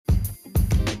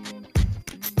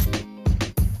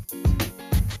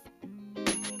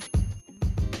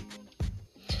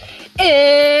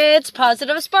It's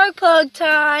Positive Spark Plug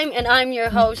time, and I'm your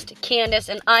host, Candace,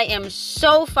 and I am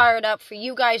so fired up for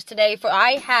you guys today, for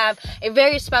I have a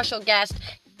very special guest,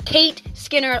 Kate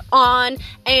Skinner, on,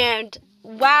 and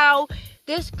wow,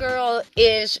 this girl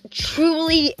is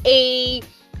truly a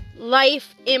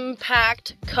life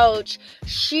impact coach.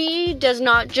 She does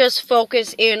not just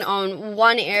focus in on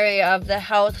one area of the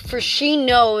health, for she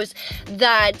knows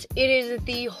that it is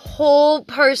the whole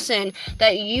person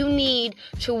that you need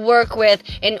to work with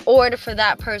in order for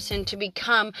that person to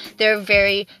become their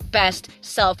very best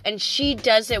self. And she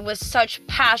does it with such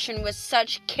passion, with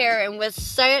such care, and with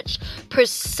such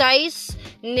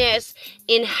preciseness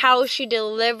in how she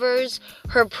delivers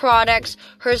her products,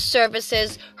 her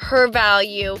services, her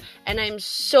value. And I'm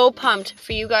so pumped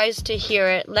for you guys to hear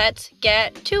it. Let's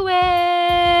get to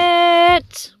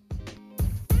it.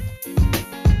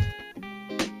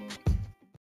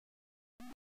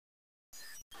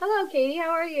 Hello, Katie. How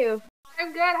are you?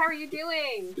 I'm good. How are you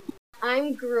doing?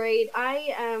 I'm great.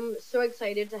 I am so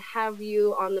excited to have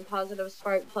you on the Positive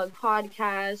Spark Plug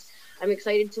podcast. I'm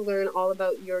excited to learn all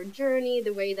about your journey,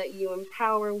 the way that you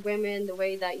empower women, the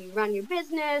way that you run your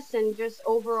business, and just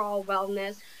overall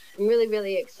wellness. I'm really,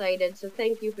 really excited. So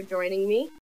thank you for joining me.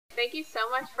 Thank you so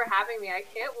much for having me. I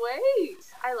can't wait.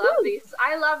 I love these.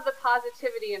 I love the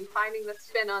positivity and finding the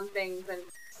spin on things. And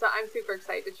so I'm super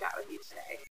excited to chat with you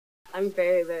today. I'm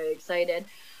very, very excited.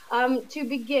 To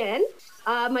begin,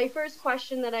 my first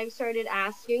question that I've started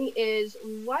asking is,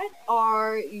 what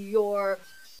are your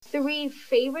 3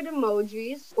 favorite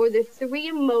emojis, or the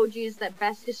 3 emojis that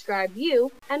best describe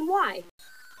you, and why?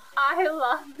 I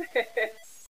love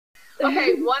this.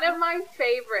 Okay, one of my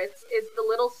favorites is the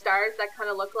little stars that kind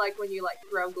of look like when you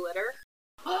throw glitter.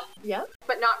 Yep.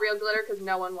 But not real glitter, because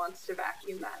no one wants to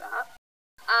vacuum that up.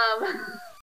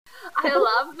 I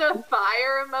love the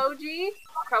fire emoji,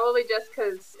 probably just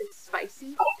because it's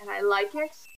spicy and I like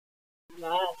it.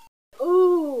 Yes.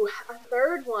 Ooh, a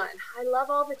third one. I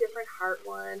love all the different heart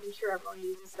ones. I'm sure everyone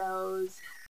uses those.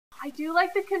 I do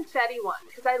like the confetti one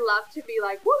because I love to be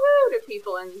like woohoo to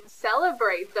people and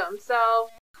celebrate them. So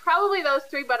probably those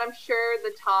 3, but I'm sure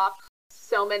the top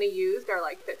so many used are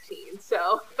like 15.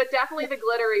 So, but definitely the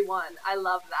glittery one. I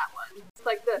love that one. It's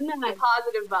like the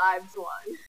positive vibes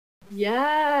one.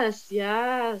 Yes.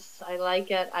 I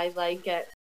like it.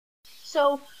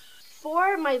 So,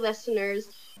 for my listeners,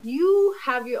 you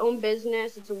have your own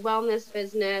business. It's a wellness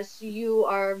business. You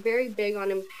are very big on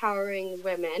empowering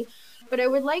women. But I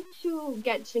would like to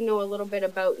get to know a little bit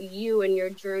about you and your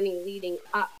journey leading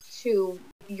up to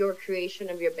your creation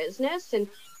of your business. And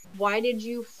why did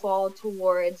you fall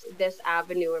towards this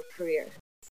avenue of career?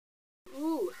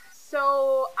 Ooh.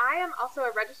 So I am also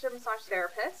a registered massage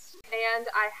therapist, and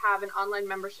I have an online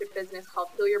membership business called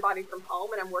Heal Your Body From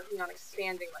Home, and I'm working on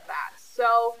expanding with that.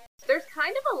 So there's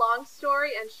kind of a long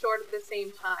story and short at the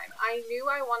same time. I knew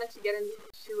I wanted to get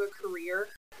into a career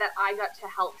that I got to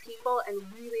help people and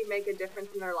really make a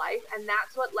difference in their life, and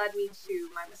that's what led me to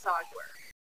my massage work.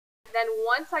 Then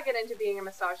once I get into being a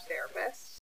massage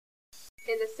therapist,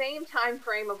 in the same time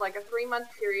frame of like a 3-month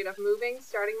period of moving,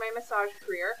 starting my massage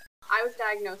career, I was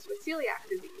diagnosed with celiac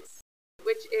disease,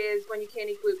 which is when you can't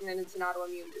eat gluten and it's an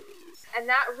autoimmune disease. And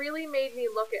that really made me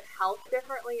look at health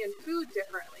differently and food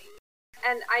differently.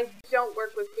 And I don't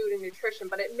work with food and nutrition,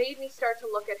 but it made me start to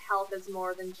look at health as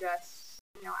more than just,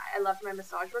 I love my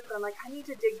massage work, but I'm like, I need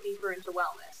to dig deeper into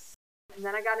wellness. And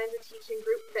then I got into teaching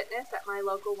group fitness at my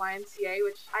local YMCA,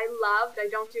 which I loved. I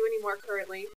don't do anymore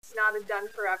currently. It's not a done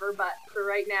forever, but for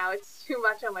right now, it's too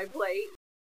much on my plate.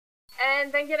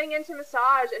 And then getting into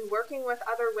massage and working with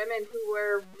other women who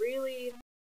were really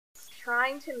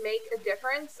trying to make a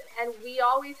difference. And we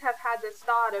always have had this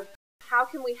thought of, how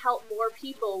can we help more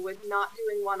people with not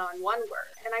doing one-on-one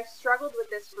work? And I've struggled with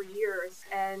this for years.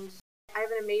 And I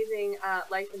have an amazing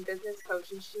life and business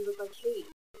coach, and she was like, Kate,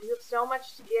 you have so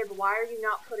much to give. Why are you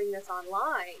not putting this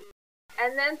online?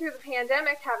 And then through the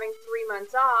pandemic, having 3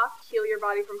 months off, Heal Your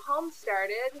Body From Home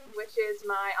started, which is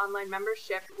my online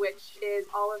membership, which is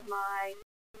all of my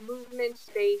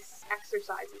movement-based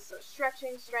exercises. So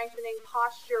stretching, strengthening,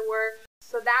 posture work.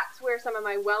 So that's where some of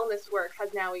my wellness work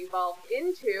has now evolved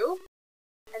into.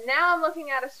 And now I'm looking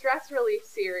at a stress relief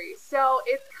series. So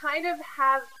it's kind of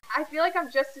I feel like I'm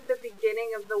just at the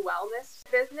beginning of the wellness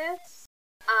business.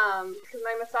 Because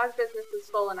my massage business is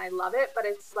full and I love it, but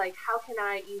it's like, how can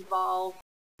I evolve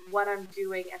what I'm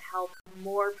doing and help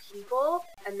more people?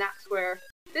 And that's where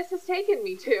this has taken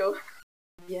me to.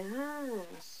 Yes.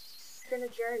 It's been a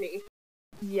journey.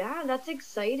 Yeah, that's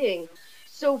exciting.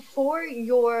 So for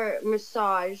your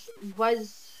massage,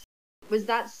 was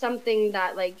that something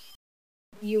that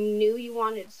you knew you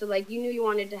wanted, so like you knew you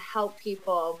wanted to help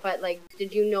people, but like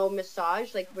did you know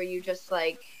massage? Like were you just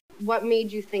like, what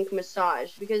made you think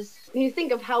massage? Because when you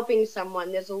think of helping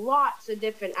someone, there's lots of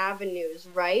different avenues,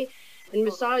 right? And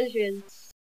massage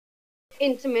is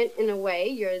intimate in a way.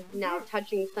 You're now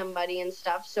touching somebody and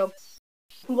stuff. So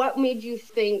what made you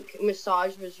think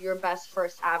massage was your best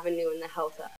first avenue in the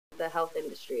health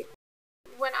industry?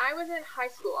 When I was in high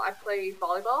school, I played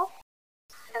volleyball.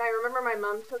 And I remember my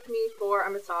mom took me for a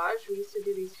massage. We used to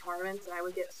do these tournaments, and I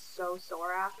would get so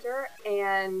sore after.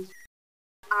 And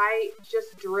I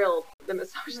just drilled the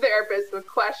massage therapist with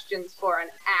questions for an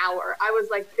hour. I was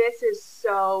like, this is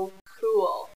so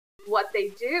cool what they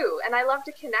do. And I love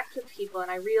to connect with people,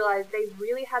 and I realized they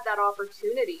really had that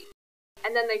opportunity.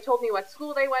 And then they told me what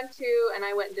school they went to, and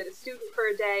I went and did a student for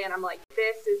a day, and I'm like,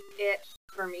 this is it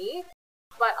for me.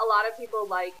 But a lot of people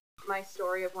like my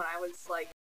story of when I was like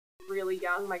really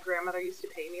young. My grandmother used to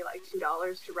pay me like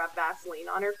 $2 to rub Vaseline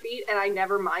on her feet, and I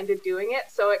never minded doing it,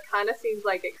 so it kind of seems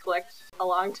like it clicked a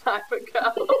long time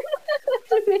ago.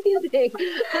 That's amazing.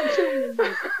 That's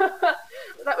amazing.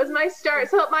 That was my start.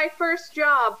 So my first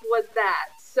job was that.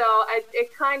 So it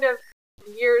kind of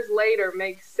years later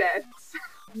makes sense.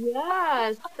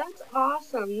 Yes, that's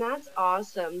awesome. That's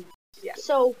awesome. Yeah.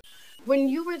 So when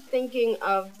you were thinking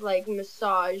of like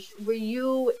massage, were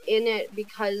you in it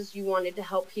because you wanted to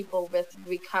help people with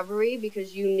recovery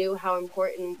because you knew how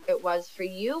important it was for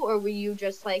you, or were you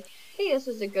just like, hey, this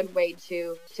is a good way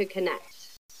to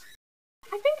connect?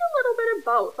 I think a little bit of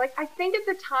both. Like, I think at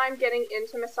the time getting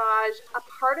into massage, a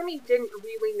part of me didn't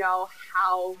really know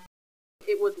how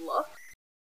it would look.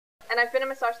 And I've been a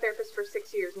massage therapist for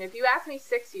 6 years. And if you asked me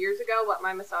 6 years ago what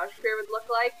my massage career would look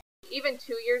like, even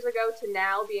 2 years ago to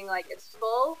now being like, it's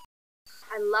full.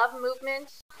 I love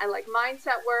movement. I like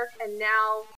mindset work. And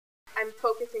now I'm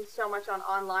focusing so much on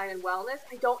online and wellness.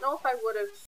 I don't know if I would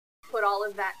have put all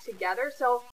of that together.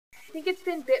 So I think it's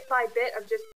been bit by bit of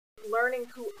just learning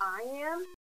who I am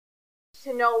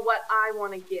to know what I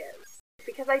want to give.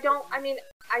 Because I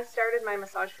started my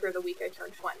massage career the week I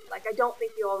turned 20. Like, I don't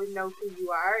think you always know who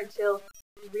you are until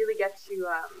you really get to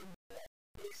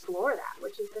explore that,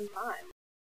 which has been fun.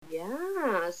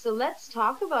 Yeah, so let's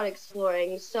talk about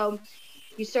exploring. So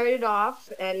you started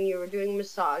off and you were doing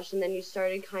massage, and then you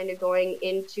started kind of going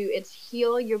into it's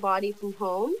Heal Your Body from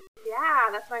Home.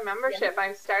 Yeah, that's my membership. Yeah.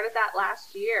 I started that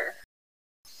last year.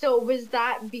 So was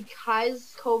that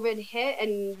because COVID hit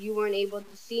and you weren't able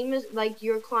to see like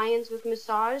your clients with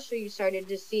massage, so you started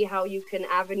to see how you can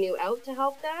avenue out to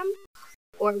help them?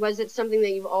 Or was it something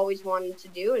that you've always wanted to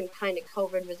do and kind of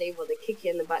COVID was able to kick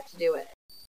you in the butt to do it?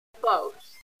 Both.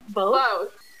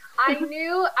 I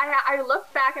knew, I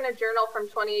looked back in a journal from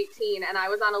 2018 and I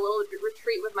was on a little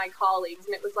retreat with my colleagues,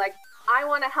 and it was like, I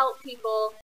want to help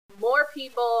people, more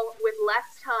people with less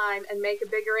time and make a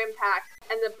bigger impact.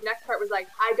 And the next part was like,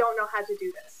 I don't know how to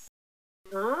do this.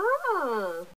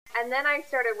 Ah. And then I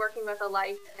started working with a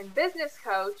life and business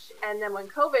coach. And then when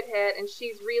COVID hit, and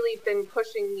she's really been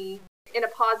pushing me in a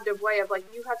positive way of like,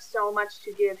 you have so much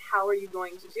to give. How are you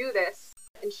going to do this?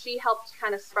 And she helped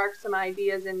kind of spark some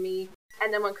ideas in me.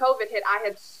 And then when COVID hit, I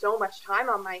had so much time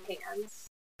on my hands.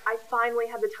 I finally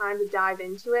had the time to dive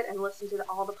into it and listen to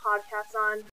all the podcasts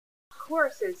on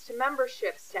courses, to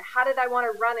memberships, to how did I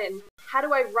want to run it, and how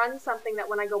do I run something that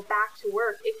when I go back to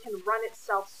work, it can run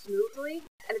itself smoothly,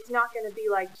 and it's not going to be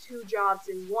like 2 jobs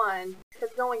in one, because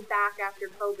going back after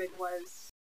COVID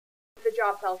the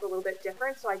job felt a little bit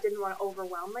different, so I didn't want to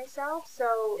overwhelm myself,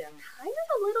 so kind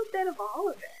of a little bit of all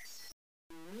of it.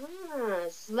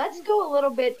 Yes, let's go a little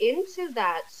bit into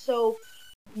that. So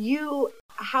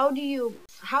how do you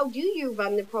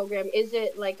run the program? Is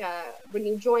it like when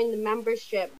you join the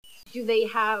membership, do they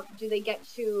get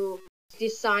to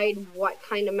decide what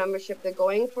kind of membership they're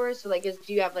going for? So like,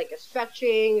 do you have like a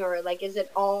stretching, or like, is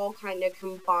it all kind of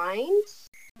combined?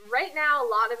 Right now, a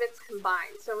lot of it's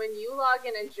combined. So when you log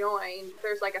in and join,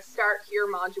 there's like a start here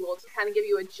module to kind of give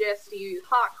you a gist. You use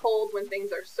hot, cold when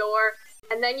things are sore.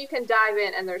 And then you can dive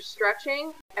in, and there's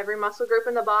stretching, every muscle group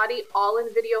in the body, all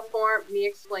in video form, me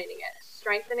explaining it.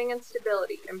 Strengthening and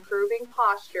stability, improving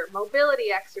posture,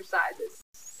 mobility exercises,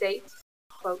 safe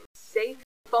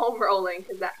foam rolling,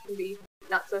 because that can be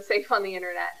not so safe on the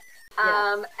internet.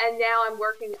 Yes. And now I'm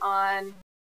looking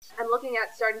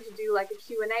at starting to do like a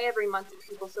Q&A every month with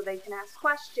people so they can ask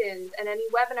questions, and any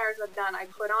webinars I've done I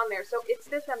put on there. So it's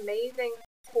this amazing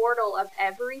portal of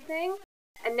everything.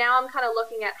 And now I'm kind of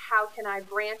looking at how can I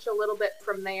branch a little bit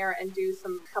from there and do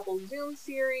couple Zoom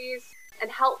series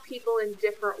and help people in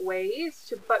different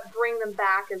ways, but bring them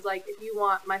back as like, if you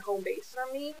want my home base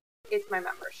from me, it's my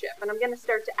membership. And I'm going to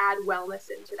start to add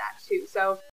wellness into that too.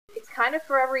 So it's kind of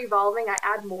forever evolving. I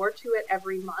add more to it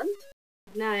every month.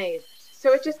 Nice.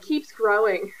 So it just keeps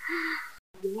growing.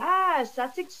 Yes,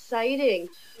 that's exciting.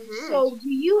 Mhm. So do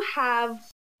you have,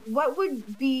 what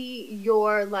would be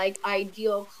your like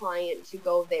ideal client to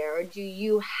go there? Or do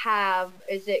you have,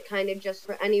 is it kind of just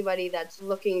for anybody that's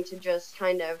looking to just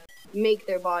kind of make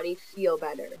their body feel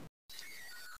better?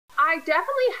 I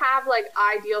definitely have like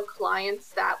ideal clients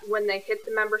that when they hit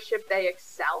the membership, they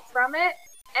excel from it.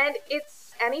 And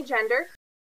it's any gender.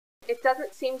 It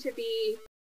doesn't seem to be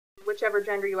whichever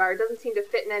gender you are. It doesn't seem to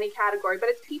fit in any category, but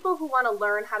it's people who want to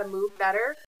learn how to move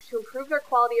better, to improve their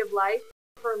quality of life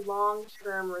for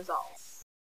long-term results.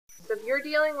 So if you're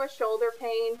dealing with shoulder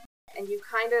pain and you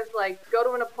kind of like go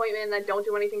to an appointment and then don't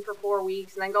do anything for 4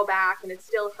 weeks and then go back and it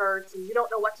still hurts and you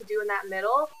don't know what to do in that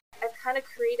middle, I've kind of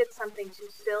created something to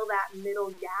fill that middle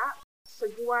gap so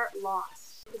you aren't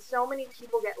lost. Because so many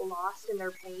people get lost in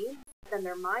their pain, then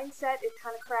their mindset is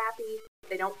kind of crappy,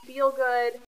 they don't feel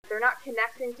good, they're not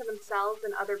connecting to themselves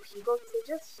and other people because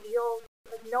they just feel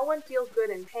like no one feels good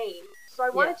in pain. So I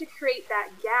wanted to create that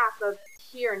gap of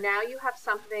here, now you have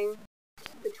something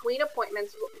between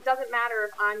appointments. It doesn't matter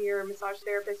if I'm your massage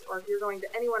therapist or if you're going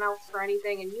to anyone else for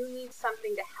anything and you need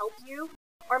something to help you,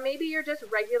 or maybe you're just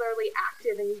regularly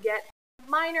active and you get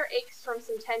minor aches from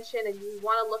some tension and you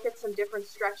want to look at some different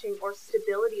stretching or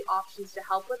stability options to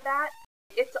help with that.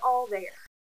 It's all there.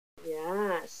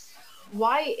 Yes.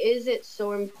 Why is it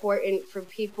so important for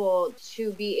people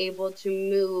to be able to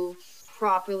move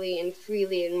properly and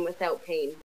freely and without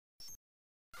pain?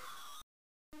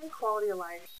 Quality of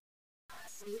life.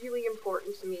 It's really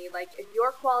important to me. Like, if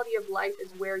your quality of life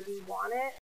is where you want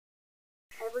it,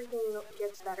 everything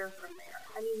gets better from there.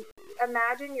 I mean,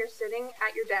 imagine you're sitting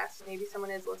at your desk. Maybe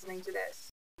someone is listening to this.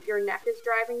 Your neck is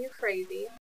driving you crazy.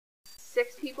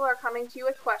 6 people are coming to you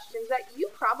with questions that you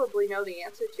probably know the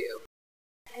answer to.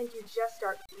 And you just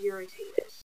start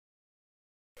irritated.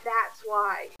 That's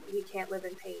why we can't live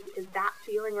in pain, because that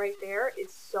feeling right there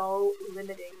is so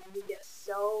limiting, and we get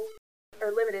so,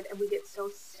 or limited, and we get so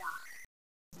stuck.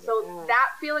 So that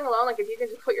feeling alone, like if you can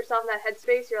just put yourself in that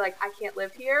headspace, you're like, I can't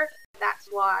live here. That's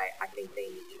why I think they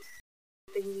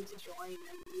need to join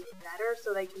and be better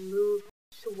so they can move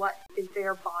to what is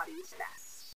their body's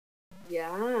best.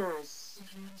 Yes.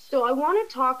 So I want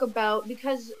to talk about,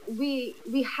 because we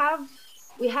have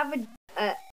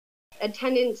a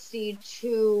tendency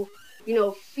to, you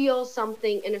know, feel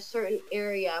something in a certain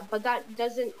area, but that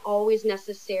doesn't always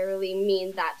necessarily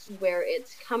mean that's where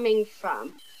it's coming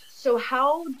from. So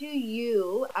how do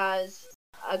you, as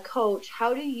a coach,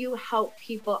 how do you help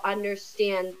people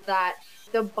understand that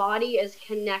the body is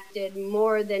connected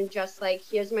more than just like,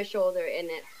 here's my shoulder and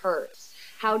it hurts?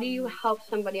 How do you help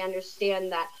somebody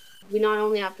understand that we not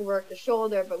only have to work the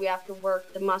shoulder, but we have to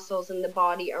work the muscles and the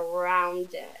body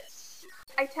around it?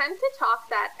 I tend to talk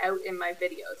that out in my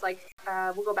videos. Like,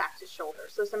 we'll go back to shoulder.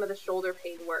 So some of the shoulder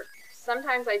pain work.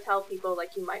 Sometimes I tell people,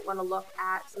 like, you might want to look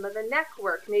at some of the neck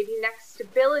work, maybe neck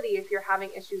stability if you're having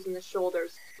issues in the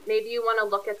shoulders. Maybe you want to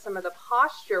look at some of the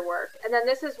posture work. And then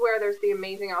this is where there's the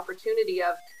amazing opportunity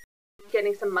of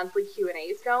getting some monthly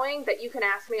Q&As going that you can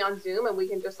ask me on Zoom and we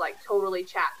can just, like, totally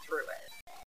chat through it.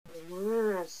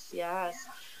 Yes.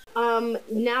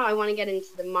 Now I want to get into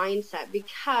the mindset,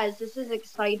 because this is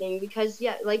exciting, because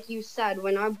yeah, like you said,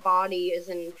 when our body is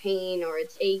in pain or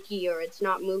it's achy or it's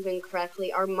not moving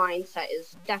correctly, our mindset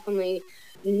is definitely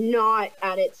not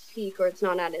at its peak or it's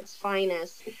not at its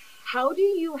finest. How do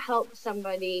you help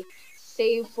somebody,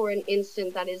 say for an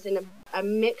instant, that is in a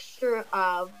mixture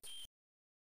of,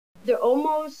 they're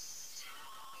almost,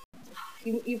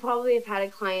 you probably have had a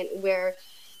client where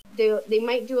they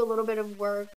might do a little bit of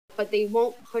work, but they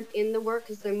won't put in the work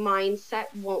because their mindset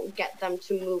won't get them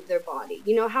to move their body.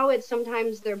 You know how it's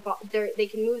sometimes they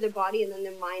can move their body and then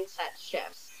their mindset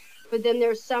shifts. But then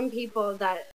there's some people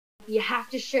that you have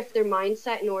to shift their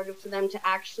mindset in order for them to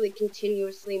actually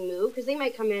continuously move, because they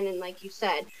might come in and, like you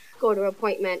said, go to an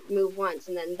appointment, move once,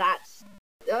 and then that's,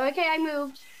 okay, I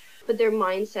moved, but their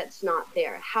mindset's not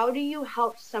there. How do you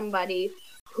help somebody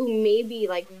who maybe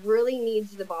like really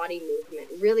needs the body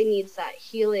movement, really needs that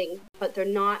healing, but they're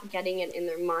not getting it in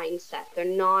their mindset? They're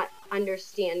not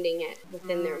understanding it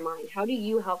within their mind. How do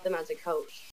you help them as a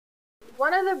coach?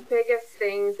 One of the biggest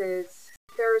things is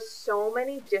there's so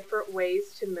many different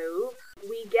ways to move.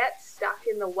 We get stuck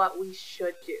in the what we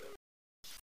should do.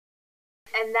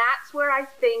 And that's where I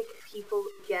think people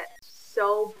get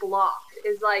so blocked,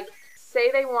 is like, say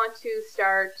they want to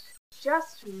start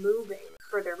just moving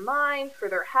for their mind, for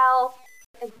their health,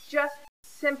 and just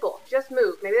simple, just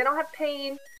move. Maybe they don't have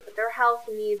pain, but their health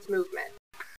needs movement.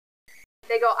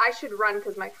 they go, I should run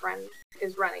because my friend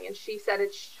is running, and she said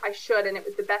I should, and it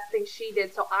was the best thing she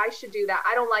did, so I should do that.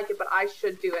 I don't like it, but I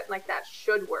should do it. Like that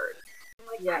should word.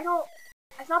 Like,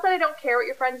 it's not that I don't care what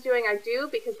your friend's doing. I do,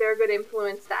 because they're a good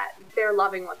influence, that they're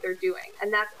loving what they're doing,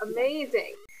 and that's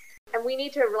amazing. And we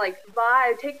need to, like,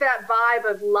 take that vibe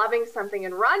of loving something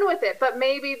and run with it, but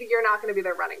maybe you're not going to be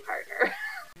their running partner.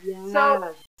 Yeah.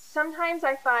 So sometimes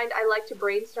I find I like to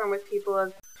brainstorm with people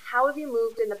of, how have you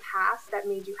moved in the past that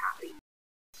made you happy?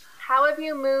 How have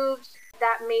you moved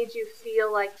that made you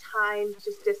feel like time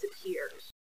just disappeared?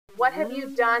 What have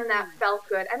you done that felt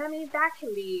good? And I mean, that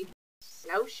can be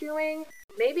snowshoeing.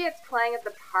 Maybe it's playing at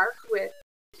the park with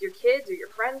your kids or your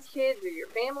friends' kids or your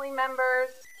family members.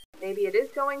 Maybe it is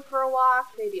going for a walk.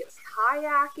 Maybe it's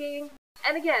kayaking.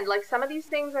 And again, like, some of these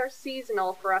things are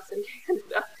seasonal for us in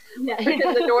Canada,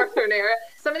 in the northern area.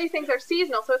 Some of these things are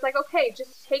seasonal. So it's like, okay,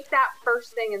 just take that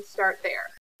first thing and start there.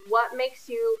 What makes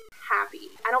you happy?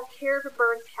 I don't care if it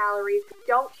burns calories.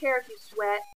 Don't care if you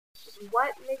sweat. Just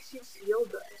what makes you feel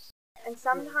good? And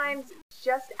sometimes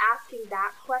just asking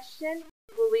that question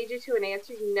will lead you to an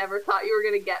answer you never thought you were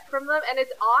going to get from them. And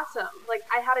it's awesome. Like,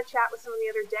 I had a chat with someone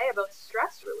the other day about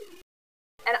stress relief.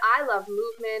 And I love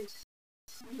movement,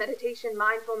 meditation,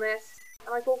 mindfulness.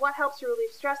 I'm like, well, what helps you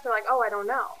relieve stress? They're like, oh, I don't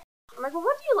know. I'm like, well,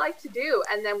 what do you like to do?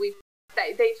 And then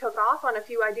they took off on a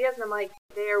few ideas, and I'm like,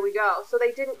 there we go. So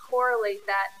they didn't correlate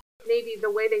that maybe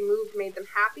the way they moved made them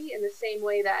happy in the same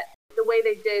way that the way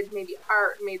they did maybe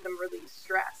art made them relieve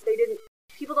stress.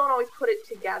 People don't always put it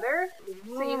together,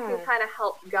 so you can kind of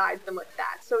help guide them with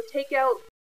that. So take out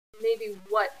maybe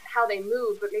how they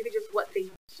move, but maybe just what they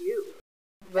do.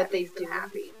 What they do.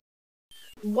 Happy.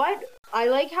 I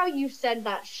like how you said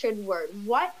that should word.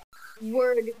 What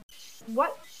word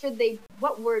should they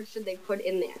put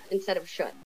in there instead of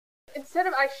should? Instead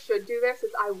of I should do this,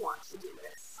 it's I want to do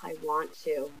this. I want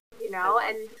to. You know,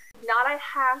 and not I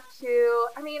have to.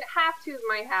 I mean, have tos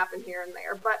might happen here and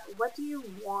there, but what do you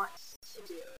want to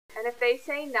do? And if they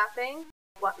say nothing,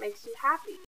 what makes you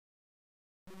happy?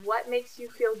 What makes you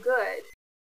feel good?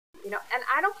 You know, and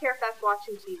I don't care if that's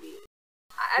watching TV.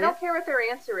 I don't care what their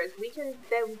answer is. We can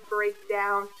then break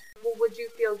down, well, would you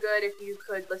feel good if you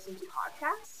could listen to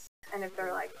podcasts? And if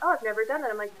they're like, oh, I've never done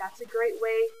that, I'm like, that's a great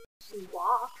way to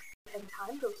walk, and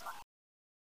time goes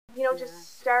by. You know,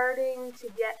 just starting to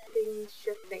get things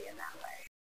shifting in that way.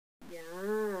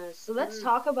 Yeah. So let's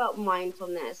talk about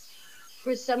mindfulness.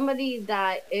 For somebody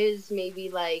that is maybe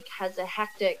like has a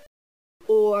hectic,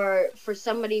 or for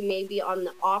somebody maybe on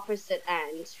the opposite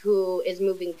end who is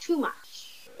moving too much.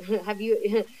 Have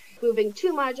you moving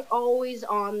too much, always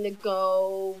on the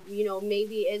go, you know,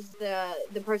 maybe is the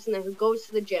person who goes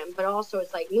to the gym, but also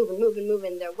it's like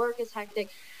moving, their work is hectic,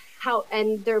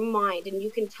 and their mind, and you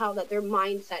can tell that their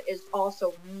mindset is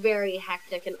also very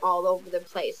hectic and all over the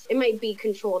place. It might be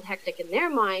controlled hectic in their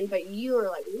mind, but you're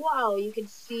like, wow, you can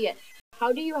see it.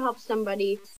 How do you help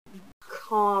somebody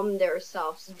calm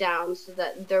themselves down so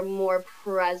that they're more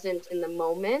present in the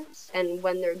moment, and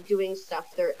when they're doing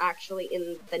stuff, they're actually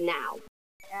in the now?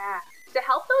 Yeah. To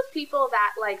help those people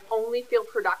that like only feel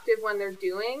productive when they're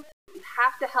doing, you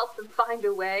have to help them find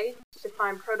a way to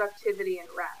find productivity and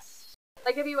rest.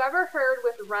 Like, have you ever heard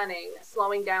with running,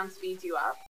 slowing down speeds you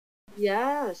up?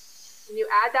 Yes. And you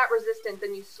add that resistance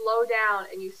and you slow down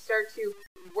and you start to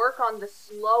work on the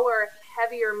slower,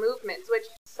 heavier movements, which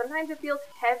sometimes it feels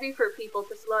heavy for people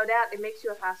to slow down. It makes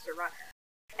you a faster runner.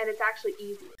 And it's actually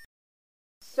easy.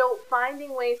 So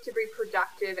finding ways to be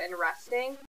productive and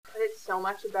resting, but it's so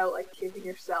much about like giving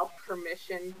yourself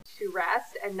permission to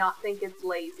rest and not think it's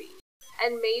lazy.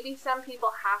 And maybe some people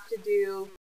have to do,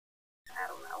 I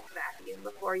don't know, vacuum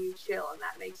before you chill, and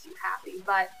that makes you happy.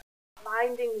 But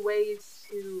finding ways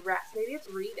to rest. Maybe it's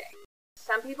reading.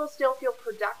 Some people still feel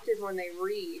productive when they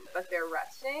read, but they're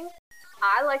resting.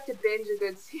 I like to binge a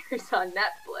good series on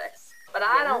Netflix, but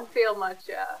I don't feel much,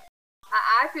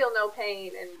 I feel no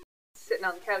pain in sitting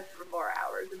on the couch for 4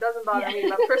 hours. It doesn't bother me,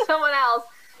 but for someone else,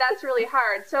 that's really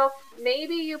hard. So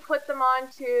maybe you put them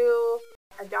onto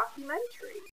a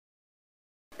documentary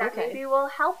that maybe will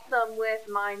help them with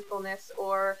mindfulness,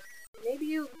 or maybe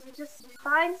you just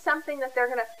find something that they're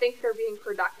going to think they're being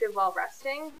productive while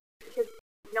resting, because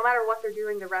no matter what they're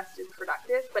doing, the rest is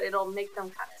productive, but it'll make them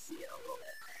kind of see it a little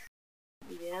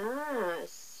bit.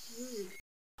 Yes.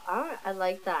 I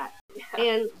like that. Yeah.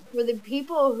 And for the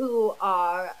people who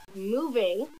are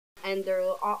moving and they're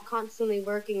constantly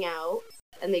working out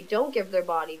and they don't give their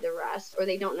body the rest, or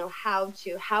they don't know how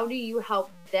do you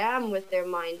help them with their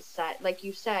mindset? Like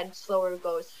you said, slower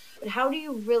goes. But how do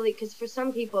you really, because for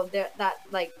some people that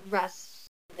like rest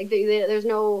Like there's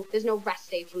no rest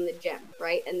day from the gym,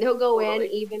 right? And they'll go in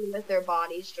even with their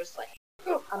bodies just like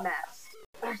a mess.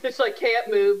 Just like can't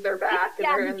move their back and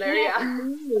they're in there,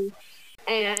 move.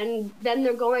 And then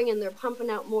they're going and they're pumping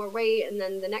out more weight, and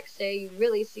then the next day you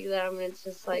really see them and it's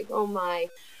just like, oh my,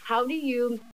 how do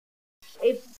you,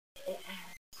 if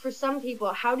for some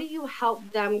people, how do you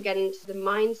help them get into the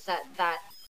mindset that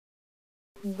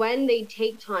when they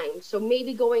take time, so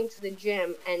maybe going to the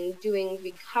gym and doing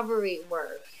recovery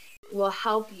work will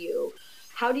help you?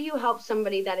 How do you help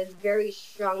somebody that is very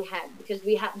strong head? Because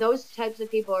we have those types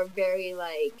of people are very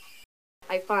like,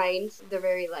 I find they're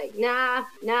very like, nah,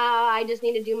 I just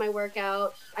need to do my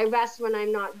workout. I rest when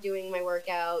I'm not doing my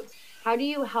workout. How do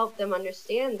you help them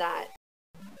understand that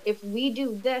if we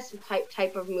do this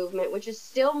type of movement, which is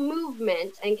still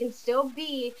movement and can still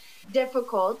be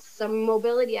difficult, some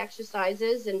mobility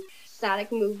exercises and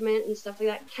static movement and stuff like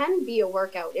that can be a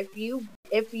workout if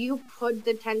you put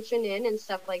the tension in and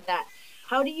stuff like that.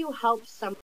 How do you help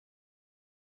some?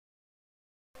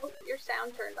 Your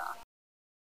sound turned off.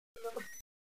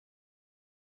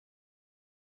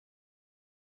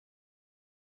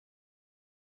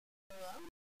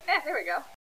 Yeah, there we go.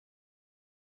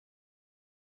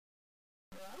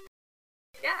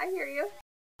 Yeah, I hear you.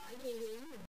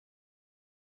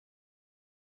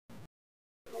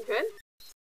 Am I good?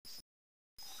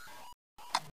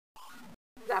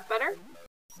 Is that better?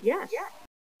 Yes. Yeah.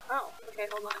 Oh, okay,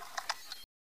 hold on.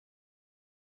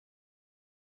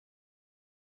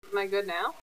 Am I good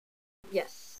now?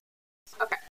 Yes.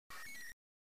 Okay.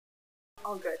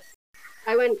 All good.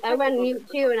 I went mute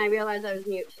too, and I realized I was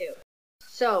mute too.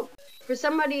 So, for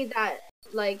somebody that,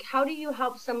 like, how do you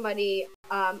help somebody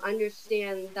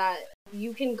understand that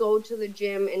you can go to the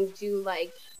gym and do,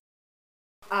 like,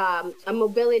 a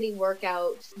mobility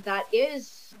workout that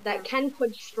can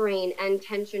put strain and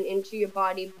tension into your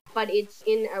body, but it's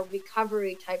in a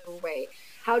recovery type of way?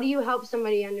 How do you help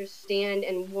somebody understand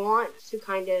and want to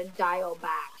kind of dial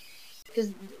back?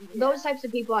 Because those types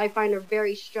of people I find are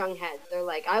very strong heads. They're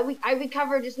like, I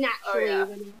recover just naturally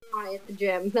when I'm not at the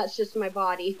gym. That's just my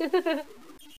body.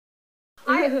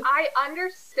 I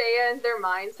understand their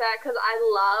mindset because I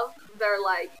love their,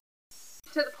 like,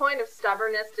 to the point of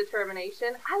stubbornness,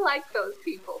 determination. I like those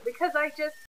people because I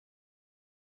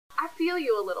feel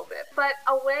you a little bit. But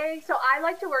so I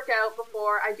like to work out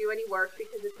before I do any work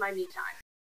because it's my me time.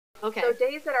 Okay. So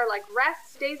days that are like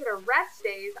rest days,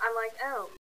 I'm like, oh,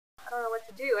 I don't know what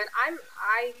to do. And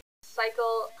I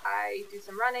cycle, I do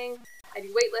some running, I do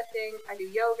weightlifting, I do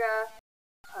yoga.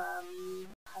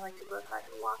 I like to go outside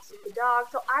for walks with the dog.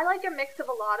 So I like a mix of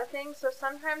a lot of things. So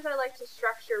sometimes I like to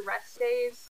structure rest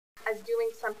days as doing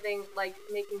something like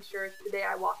making sure it's the day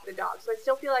I walk the dog. So I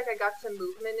still feel like I got some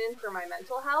movement in for my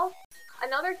mental health.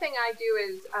 Another thing I do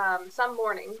is some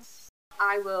mornings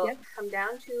I will come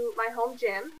down to my home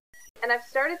gym, and I've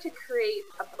started to create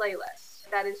a playlist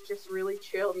that is just really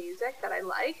chill music that I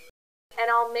like. And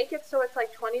I'll make it so it's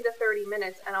like 20 to 30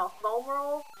 minutes, and I'll foam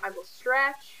roll, I will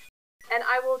stretch, and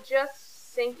I will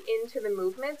just sink into the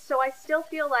movement. So I still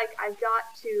feel like I got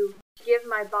to give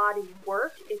my body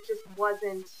work. It just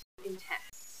wasn't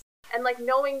intense. And like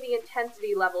knowing the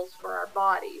intensity levels for our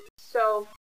body. So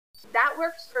that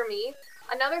works for me.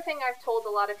 Another thing I've told a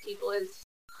lot of people is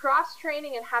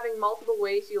cross-training and having multiple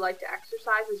ways you like to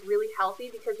exercise is really healthy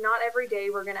because not every day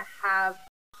we're going to have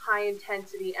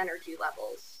high-intensity energy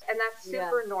levels. And that's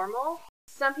super normal.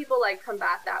 Some people like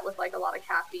combat that with like a lot of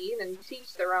caffeine and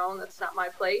teach their own. That's not my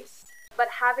place. But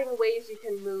having ways you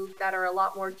can move that are a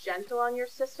lot more gentle on your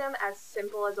system, as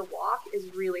simple as a walk,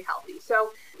 is really healthy.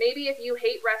 So maybe if you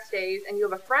hate rest days and you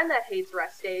have a friend that hates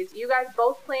rest days, you guys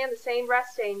both plan the same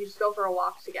rest day and you just go for a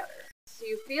walk together. So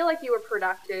you feel like you were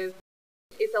productive.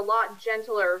 It's a lot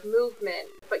gentler movement,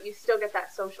 but you still get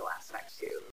that social aspect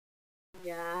too.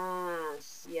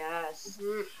 Yes.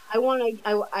 Mm-hmm.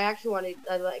 I actually wanted,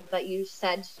 like that you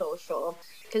said social,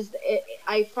 because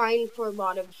I find for a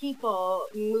lot of people,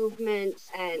 movement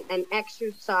and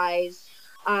exercise,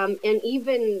 and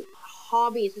even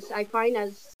hobbies, I find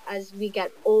as we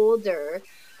get older,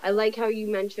 I like how you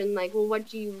mentioned, like, well, what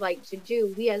do you like to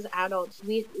do? We as adults,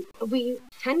 we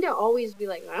tend to always be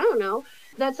like, I don't know.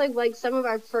 That's like some of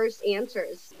our first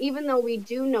answers, even though we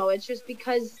do know. It's just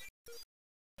because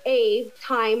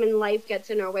time and life gets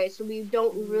in our way, so we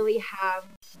don't really have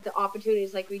the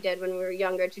opportunities like we did when we were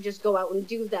younger to just go out and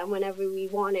do them whenever we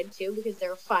wanted to because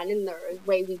they're fun and they're the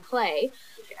way we play.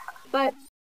 Yeah. But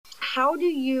how do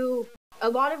you, a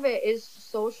lot of it is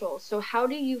social, so how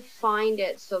do you find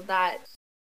it so that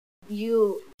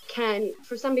you can,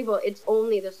 for some people it's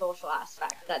only the social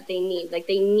aspect that they need, like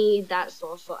they need that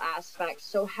social aspect,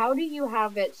 so how do you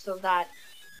have it so that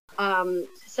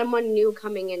someone new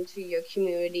coming into your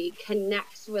community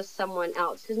connects with someone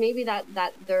else, because maybe that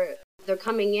they're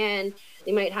coming in,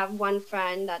 they might have one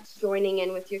friend that's joining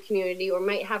in with your community, or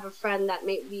might have a friend that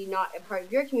may be not a part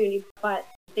of your community, but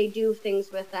they do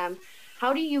things with them.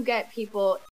 How do you get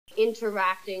people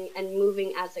interacting and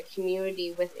moving as a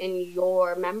community within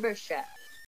your membership?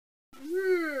 That's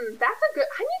a good,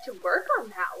 I need to work on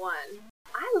that one.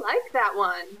 I like that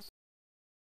one.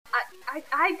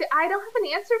 I don't have an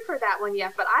answer for that one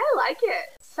yet, but I like it.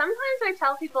 Sometimes I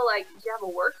tell people, like, you have a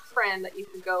work friend that you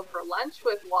could go for lunch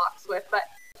with, walks with, but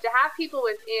to have people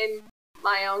within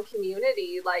my own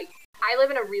community, like, I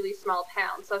live in a really small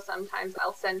town, so sometimes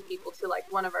I'll send people to,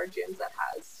 like, one of our gyms that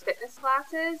has fitness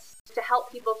classes to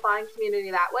help people find community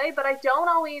that way, but I don't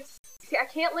always, see, I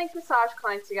can't link massage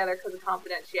clients together because of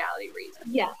confidentiality reasons.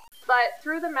 Yeah. But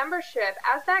through the membership,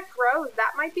 as that grows,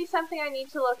 that might be something I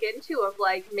need to look into, of,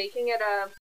 like, making it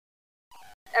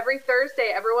every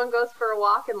Thursday, everyone goes for a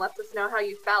walk and lets us know how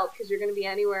you felt, because you're going to be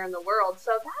anywhere in the world.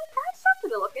 So that's something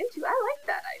to look into. I like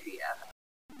that idea.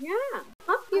 Yeah.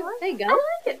 There you go. I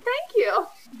like it. Thank you.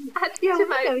 Add to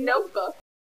my notebook.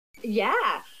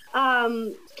 Yeah.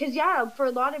 Because, yeah, for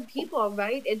a lot of people,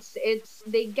 right, they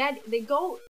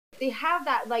have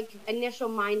that, like, initial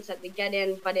mindset, they get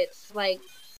in, but it's like,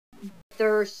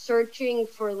 they're searching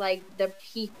for, like, the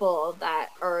people that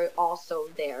are also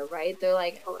there, right? They're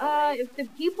like, if the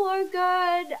people are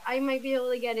good, I might be able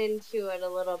to get into it a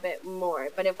little bit more.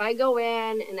 But if I go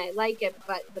in and I like it,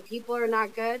 but the people are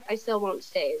not good, I still won't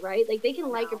stay, right? Like, they can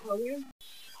like a program.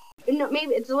 No,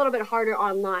 maybe it's a little bit harder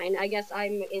online. I guess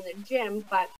I'm in a gym,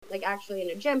 but, like, actually in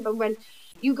a gym. But when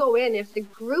you go in, if the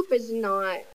group is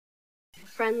not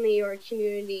friendly or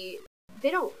community,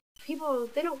 they don't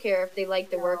care if they like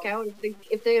the workout.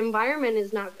 If the environment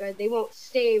is not good, they won't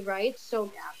stay, right?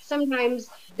 So sometimes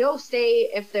they'll stay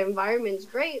if the environment's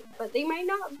great, but they might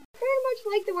not very much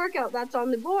like the workout that's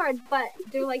on the board, but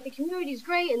they're like, the community's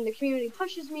great and the community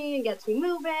pushes me and gets me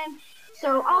moving.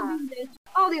 So I'll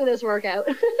do this workout.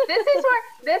 This is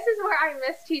where I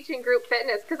miss teaching group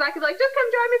fitness, because I could, like, just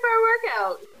come join me for a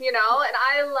workout, you know? And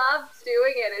I loved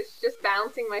doing it. It's just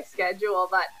bouncing my schedule,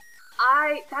 but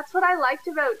that's what I liked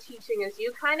about teaching, is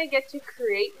you kind of get to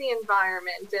create the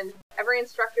environment, and every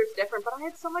instructor is different, but I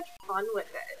had so much fun with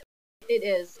it. It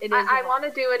is. I want to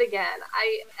do it again.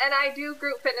 I do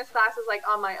group fitness classes, like,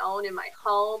 on my own in my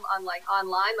home,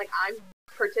 online, like, I'm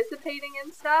participating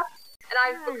in stuff, and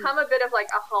I've become a bit of, like,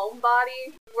 a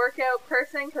homebody workout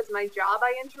person, because my job,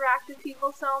 I interact with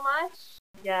people so much.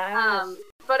 Yeah.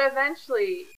 But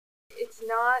eventually, it's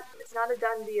not a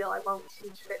done deal. I won't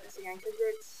teach fitness again, because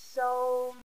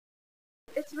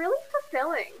it's really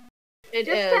fulfilling. It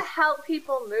just is. To help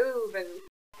people move, and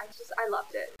I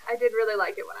loved it. I did really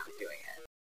like it when I was doing it.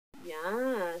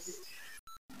 Yes.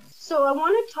 So I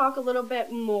want to talk a little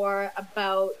bit more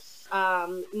about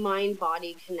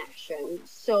mind-body connection.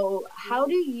 So how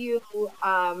do you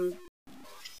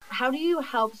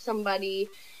help somebody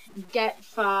get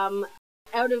from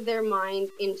out of their mind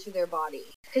into their body?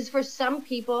 Because for some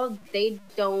people, they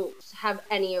don't have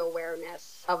any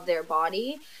awareness of their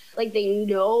body. Like, they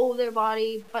know their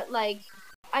body, but, like,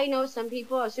 I know some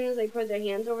people, as soon as they put their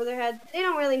hands over their head, they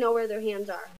don't really know where their hands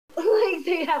are. Like,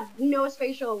 they have no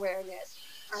spatial awareness.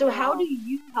 So how do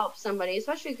you help somebody,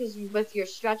 especially because with your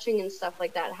stretching and stuff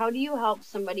like that, how do you help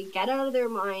somebody get out of their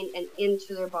mind and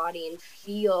into their body and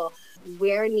feel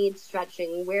where it needs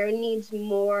stretching, where it needs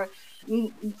more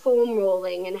foam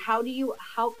rolling, and how do you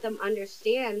help them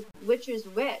understand which is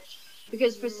which?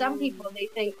 Because for some people, they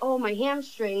think, oh, my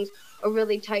hamstrings are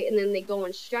really tight, and then they go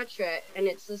and stretch it, and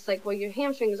it's just like, well, your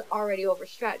hamstring is already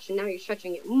overstretched, and now you're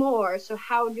stretching it more. So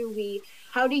how do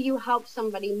you help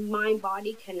somebody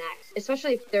mind-body connect,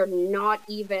 especially if they're not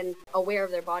even aware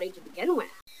of their body to begin with?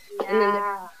 Yeah. And then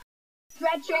they're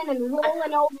stretching and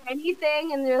rolling over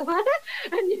anything, and they're like,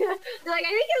 I think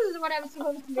this is what I'm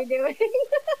supposed to be doing.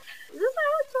 Is this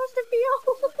how it's supposed to feel?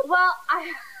 Well,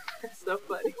 that's so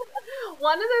funny.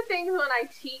 One of the things when I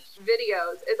teach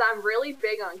videos is I'm really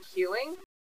big on cueing.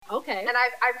 Okay. And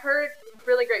I've heard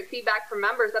really great feedback from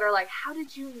members that are like, how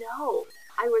did you know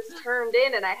I was turned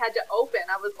in and I had to open?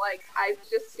 I was like, I've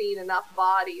just seen enough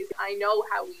bodies. I know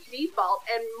how we default.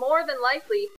 And more than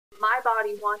likely, my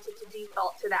body wanted to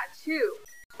default to that too.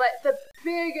 But the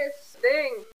biggest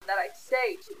thing that I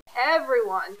say to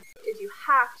everyone is you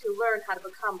have to learn how to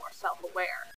become more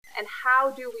self-aware. And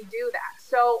how do we do that?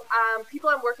 So people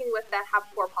I'm working with that have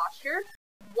poor posture,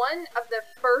 one of the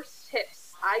first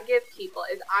tips I give people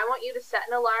is I want you to set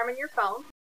an alarm on your phone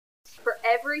for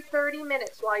every 30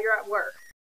 minutes while you're at work.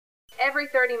 Every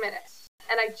 30 minutes.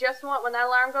 And I just want, when that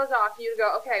alarm goes off, you to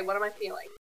go, okay, what am I feeling?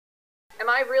 Am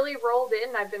I really rolled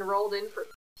in? I've been rolled in for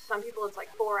some people it's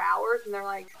like 4 hours and they're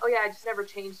like, oh yeah, I just never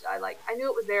changed. I knew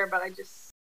it was there, but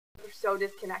we're so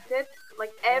disconnected.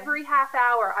 Like every half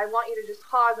hour, I want you to just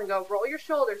pause and go, roll your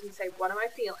shoulders and say, what am I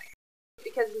feeling?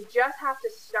 Because we just have to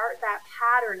start that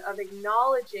pattern of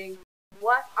acknowledging,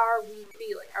 what are we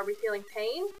feeling? Are we feeling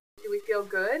pain? Do we feel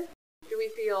good? Do we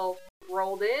feel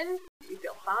rolled in? Do we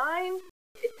feel fine?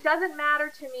 It doesn't matter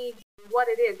to me what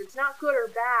it is. It's not good or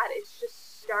bad. It's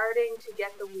just starting to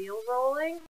get the wheel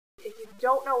rolling. If you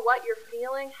don't know what you're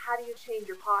feeling, how do you change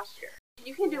your posture?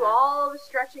 You can do all the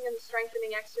stretching and the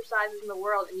strengthening exercises in the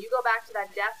world, and you go back to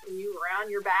that desk and you round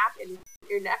your back and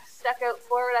your neck's stuck out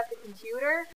forward at the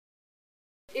computer.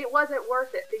 It wasn't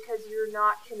worth it because you're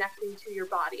not connecting to your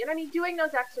body. And I mean, doing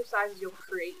those exercises, you'll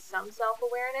create some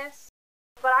self-awareness.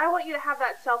 But I want you to have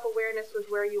that self-awareness with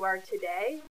where you are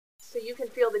today so you can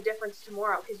feel the difference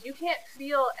tomorrow. Because you can't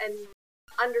feel and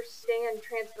understand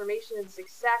transformation and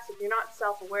success if you're not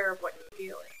self-aware of what you're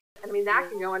feeling. I mean, that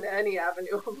can go into any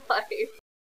avenue of life.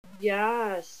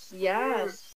 Yes.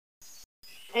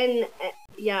 And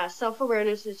yeah,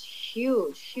 self-awareness is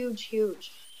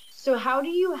huge. So how do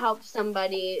you help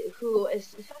somebody who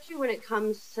is, especially when it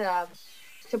comes to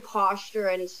posture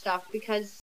and stuff,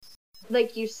 because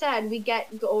like you said, we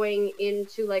get going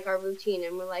into like our routine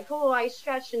and we're like, oh, I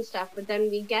stretch and stuff, but then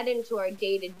we get into our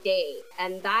day-to-day,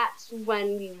 and that's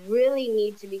when we really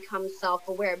need to become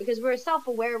self-aware, because we're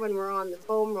self-aware when we're on the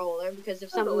foam roller, because if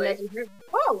something doesn't hurt,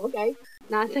 oh, okay,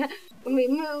 not that, when we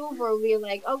move or we're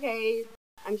like, okay,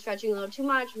 I'm stretching a little too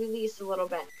much, release a little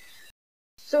bit.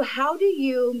 So how do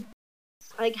you,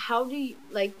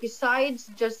 besides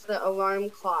just the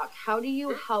alarm clock, how do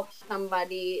you help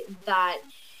somebody that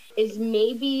is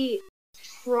maybe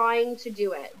trying to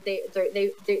do it?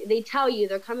 They tell you,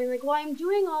 they're coming like, well, I'm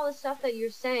doing all the stuff that you're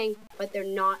saying, but they're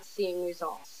not seeing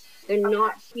results. They're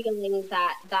not feeling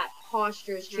that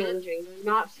posture is changing. They're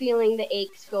not feeling the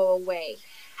aches go away.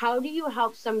 How do you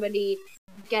help somebody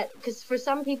get, because for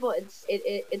some people it's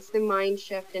the mind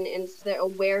shift and it's the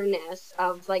awareness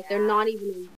of like, they're not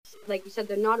even, like you said,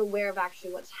 they're not aware of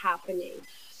actually what's happening.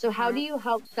 So how do you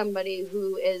help somebody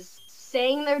who is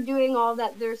saying they're doing all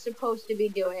that they're supposed to be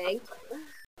doing,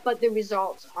 but the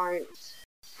results aren't,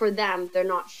 for them, they're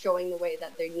not showing the way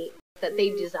that they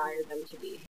desire them to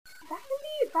be? That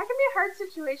can be a hard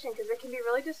situation because it can be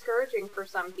really discouraging for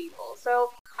some people.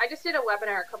 So I just did a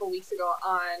webinar a couple weeks ago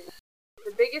on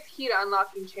the biggest key to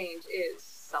unlocking change is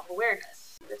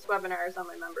self-awareness. This webinar is on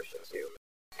my membership too.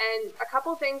 And a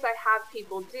couple things I have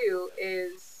people do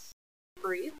is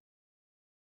breathe,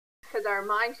 because our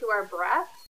mind to our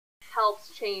breath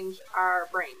helps change our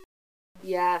brain.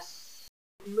 Yes.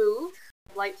 Move,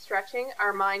 light stretching,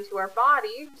 our mind to our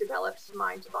body develops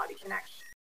mind-to-body connection.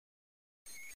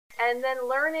 And then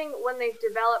learning, when they've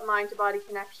developed mind-to-body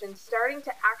connection, starting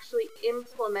to actually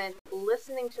implement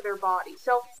listening to their body.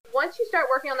 So once you start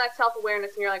working on that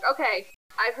self-awareness and you're like, okay,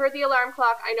 I've heard the alarm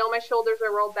clock, I know my shoulders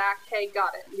are rolled back, okay,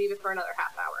 got it, leave it for another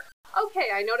half hour. Okay,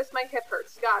 I noticed my hip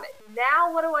hurts, got it.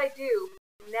 Now what do I do?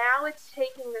 Now it's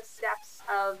taking the steps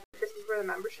of, this is where the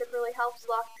membership really helps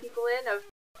lock people in, of,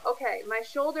 okay, my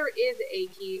shoulder is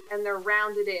achy and they're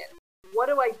rounded in. What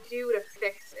do I do to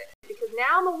fix it? Because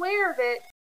now I'm aware of it,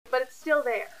 but it's still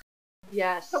there.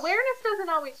 Yes. Awareness doesn't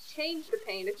always change the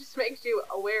pain, it just makes you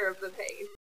aware of the pain.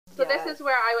 So this is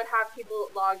where I would have people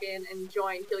log in and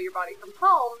join Heal Your Body from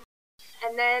Home,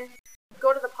 and then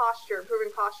go to the posture,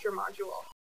 improving posture module.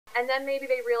 And then maybe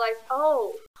they realize,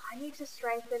 oh, I need to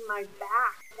strengthen my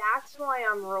back. That's why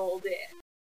I'm rolled in.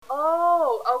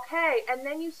 Oh, okay. And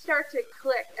then you start to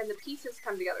click and the pieces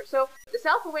come together. So the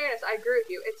self-awareness, I agree with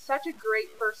you. It's such a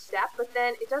great first step, but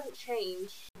then it doesn't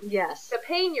change. Yes. The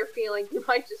pain you're feeling, you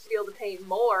might just feel the pain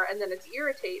more, and then it's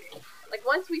irritating. Like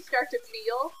once we start to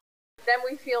feel, then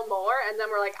we feel more, and then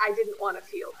we're like, I didn't want to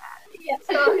feel that. Yeah.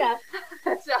 So, yeah.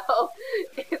 So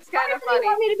it's kind of funny.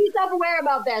 You want me to be self-aware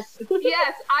about this?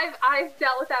 Yes, I've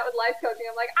dealt with that with life coaching.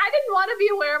 I'm like, I didn't want to be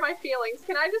aware of my feelings.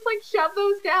 Can I just like shove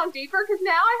those down deeper? Because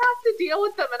now I have to deal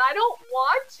with them, and I don't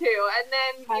want to. And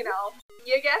then, you know,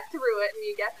 you get through it and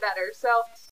you get better. So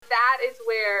that is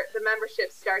where the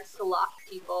membership starts to lock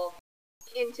people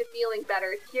into feeling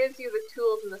better. It gives you the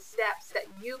tools and the steps that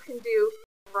you can do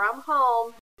from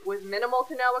home with minimal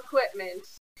to no equipment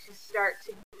to start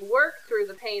to work through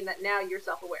the pain that now you're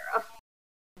self-aware of.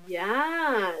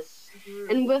 Yes.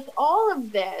 And with all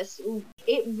of this,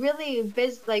 it really,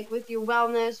 like with your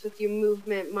wellness, with your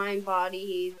movement, mind,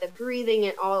 body, the breathing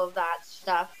and all of that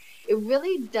stuff, it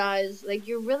really does, like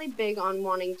you're really big on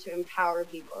wanting to empower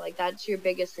people. Like that's your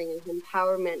biggest thing is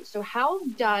empowerment. So how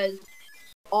does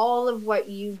all of what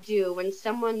you do, when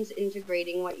someone's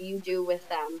integrating what you do with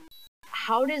them,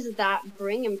 how does that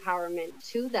bring empowerment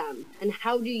to them? And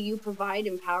how do you provide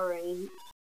empowering?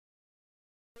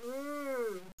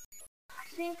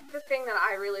 I think the thing that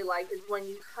I really like is when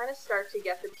you kind of start to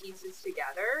get the pieces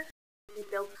together, you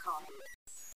build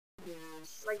confidence.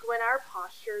 Yes. Like when our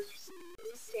postures,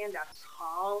 we stand up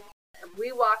tall, and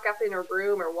we walk up in a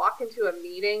room or walk into a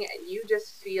meeting and you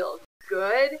just feel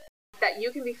good, that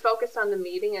you can be focused on the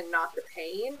meeting and not the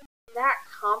pain. That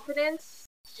confidence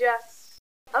just,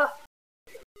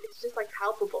 it's just like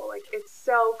palpable. Like it's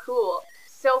so cool.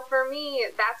 So for me,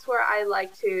 that's where I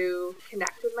like to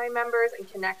connect with my members and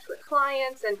connect with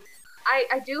clients. And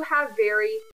I do have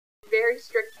very, very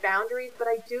strict boundaries, but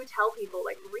I do tell people,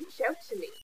 like, reach out to me.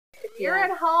 If you're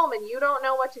at home and you don't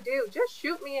know what to do, just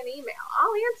shoot me an email.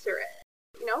 I'll answer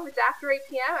it. You know, if it's after 8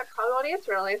 p.m., I probably won't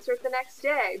answer it. I'll answer it the next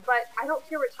day. But I don't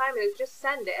care what time it is. Just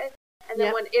send it. And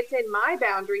then when it's in my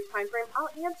boundary time frame,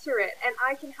 I'll answer it. And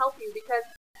I can help you, because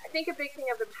I think a big thing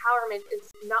of empowerment is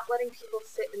not letting people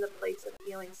sit in the place of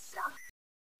feeling stuck.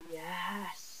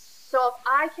 Yes. So if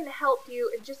I can help you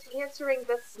in just answering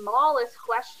the smallest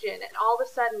question and all of a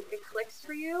sudden it clicks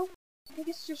for you, I think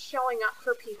it's just showing up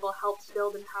for people helps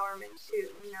build empowerment too,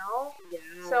 you know?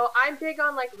 Yeah. So I'm big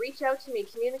on, like, reach out to me,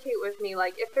 communicate with me.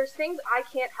 Like, if there's things I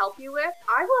can't help you with,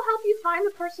 I will help you find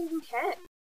the person who can.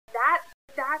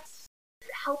 That's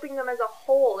helping them as a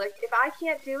whole. Like, if I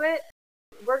can't do it,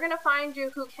 we're going to find you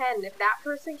who can. If that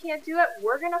person can't do it,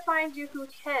 we're going to find you who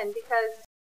can, because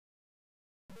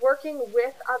working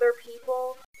with other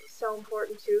people is so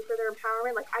important too for their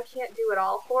empowerment. Like, I can't do it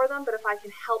all for them, but if I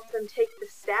can help them take the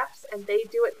steps and they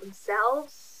do it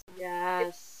themselves,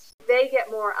 yes, they get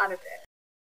more out of it.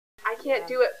 I can't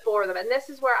do it for them. And this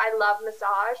is where I love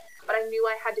massage, but I knew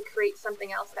I had to create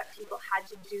something else that people had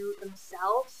to do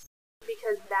themselves,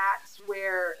 because that's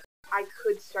where I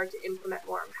could start to implement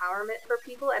more empowerment for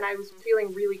people, and I was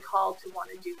feeling really called to want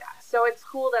to do that. So it's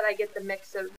cool that I get the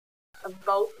mix of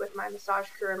both with my massage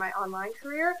career and my online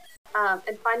career,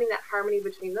 and finding that harmony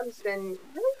between them has been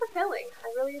really fulfilling.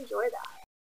 I really enjoy that.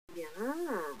 Yeah.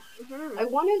 Mm-hmm. I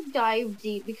want to dive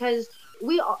deep, because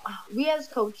we as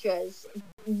coaches,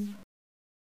 we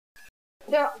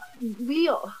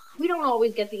don't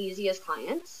always get the easiest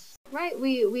clients. Right,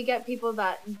 we get people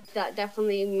that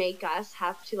definitely make us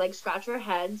have to, like, scratch our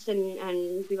heads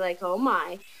and be like, oh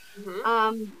my.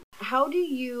 Mm-hmm. How do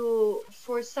you,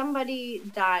 for somebody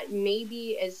that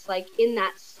maybe is, like, in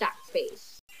that stuck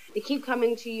phase, they keep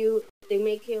coming to you, they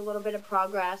make a little bit of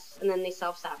progress, and then they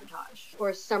self-sabotage,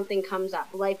 or something comes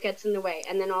up, life gets in the way,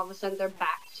 and then all of a sudden they're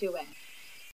back to it.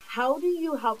 How do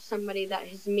you help somebody that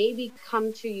has maybe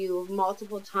come to you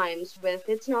multiple times with,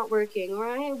 it's not working, or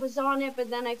I was on it, but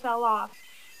then I fell off?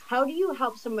 How do you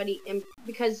help somebody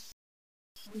because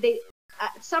they,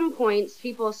 at some points,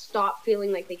 people stop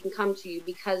feeling like they can come to you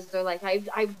because they're like,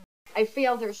 I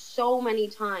failed there so many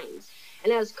times.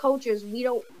 And as coaches, we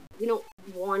don't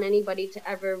want anybody to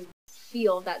ever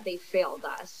feel that they failed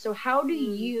us. So how do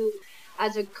you,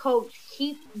 as a coach,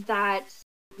 keep that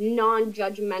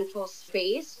non-judgmental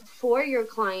space for your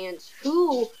clients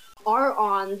who are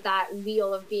on that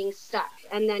wheel of being stuck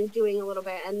and then doing a little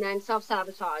bit and then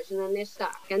self-sabotage and then they're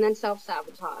stuck and then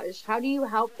self-sabotage? How do you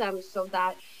help them so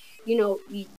that, you know,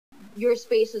 your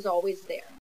space is always there?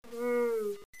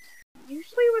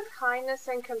 Usually with kindness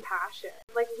and compassion.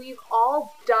 Like, we've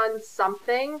all done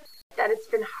something that it's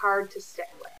been hard to stick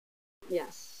with.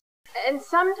 Yes. And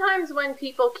sometimes when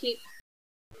people keep,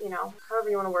 you know, however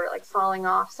you want to word it, like falling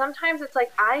off, sometimes it's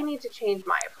like, I need to change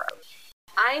my approach.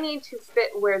 I need to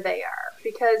fit where they are,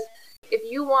 because if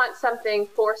you want something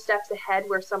 4 steps ahead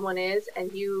where someone is,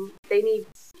 and you need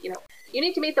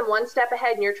to meet them 1 step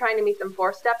ahead and you're trying to meet them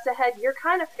 4 steps ahead, you're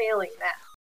kind of failing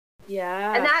them.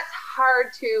 Yeah. And that's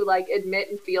hard to, like, admit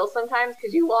and feel sometimes,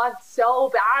 because you want so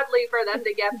badly for them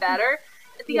to get better.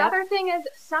 The other thing is,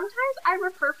 sometimes I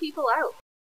refer people out.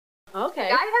 Okay.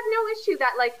 Like, I have no issue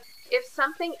that, like, if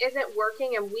something isn't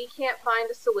working and we can't find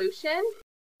a solution,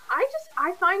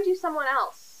 I find you someone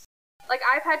else. Like,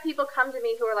 I've had people come to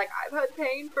me who are like, I've had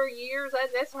pain for years and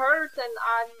this hurts, and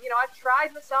I've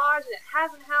tried massage and it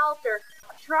hasn't helped, or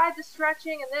I've tried the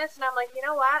stretching and this, and I'm like, you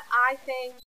know what? I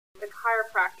think the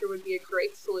chiropractor would be a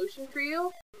great solution for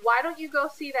you. Why don't you go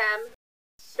see them,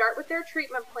 start with their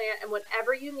treatment plan, and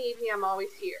whenever you need me, I'm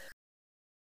always here.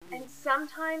 And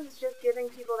sometimes just giving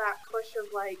people that push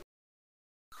of, like,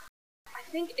 I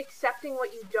think accepting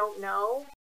what you don't know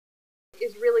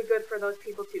is really good for those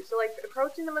people too. So, like,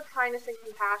 approaching them with kindness and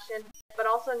compassion, but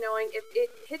also knowing if it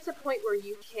hits a point where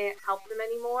you can't help them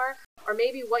anymore, or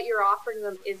maybe what you're offering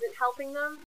them isn't helping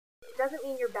them, it doesn't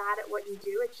mean you're bad at what you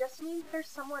do. It just means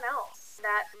there's someone else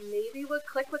that maybe would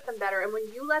click with them better. And when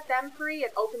you let them free,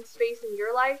 it opens space in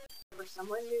your life for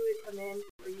someone new to come in,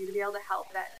 for you to be able to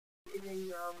help that is in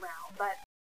your realm. But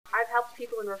I've helped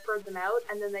people and referred them out,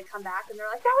 and then they come back and they're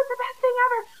like, that was the best thing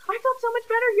ever. I felt so much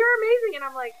better. You're amazing. And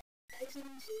I'm like,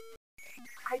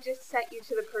 I just sent you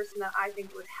to the person that I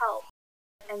think would help.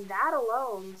 And that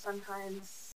alone,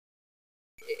 sometimes,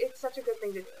 it's such a good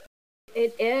thing to do.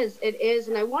 It is,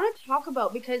 and I want to talk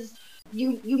about, because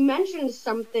you mentioned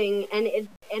something, and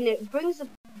it brings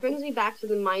me back to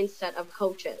the mindset of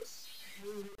coaches,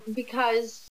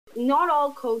 because not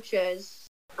all coaches,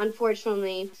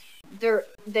 unfortunately, they're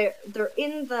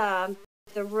in the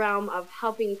realm of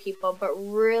helping people, but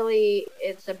really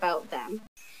it's about them.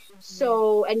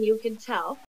 So, and you can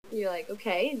tell, you're like,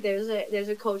 okay, there's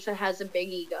a coach that has a big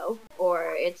ego,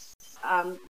 or it's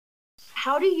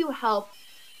how do you help?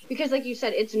 Because like you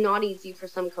said, it's not easy for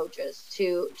some coaches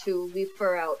to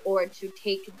refer out, or to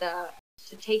take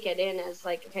it in as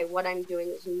like, okay, what I'm doing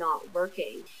is not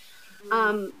working.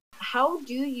 How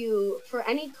do you, for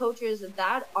any coaches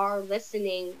that are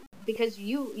listening, because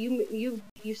you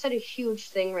said a huge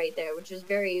thing right there, which is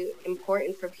very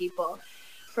important for people.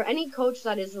 For any coach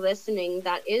that is listening,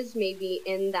 that is maybe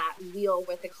in that wheel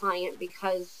with a client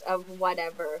because of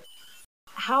whatever,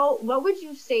 what would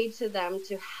you say to them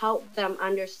to help them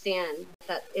understand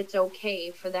that it's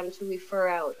okay for them to refer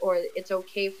out, or it's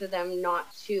okay for them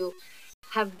not to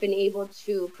have been able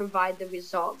to provide the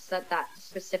results that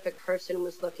specific person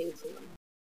was looking for?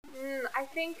 I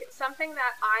think something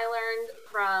that I learned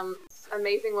from an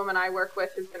amazing woman I work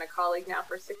with, who's been a colleague now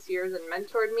for 6 years and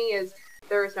mentored me, is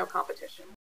there is no competition.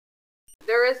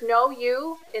 There is no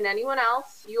you in anyone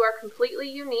else. You are completely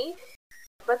unique,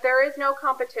 but there is no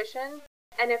competition.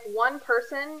 And if one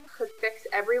person could fix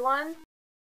everyone,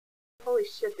 holy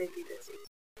shit, they'd be busy.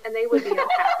 And they would be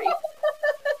unhappy.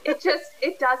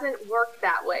 It doesn't work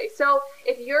that way. So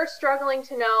if you're struggling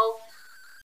to know,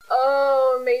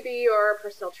 oh, maybe you're a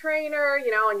personal trainer,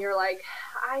 and you're like,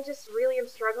 I just really am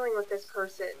struggling with this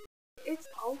person. It's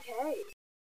okay.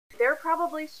 They're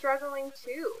probably struggling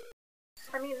too.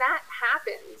 I mean, that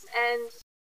happens. And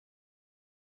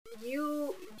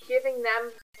you giving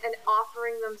them and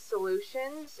offering them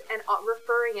solutions and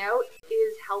referring out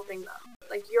is helping them.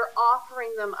 Like, you're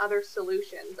offering them other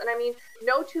solutions. And I mean,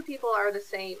 no two people are the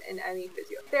same in any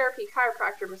physiotherapy,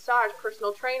 chiropractor, massage,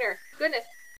 personal trainer. Goodness,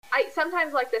 I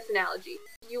sometimes like this analogy.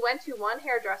 You went to one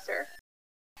hairdresser.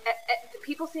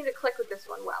 People seem to click with this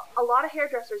one well. A lot of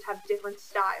hairdressers have different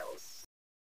styles.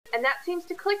 And that seems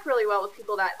to click really well with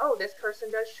people that, oh, this person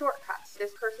does shortcuts,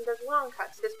 this person does long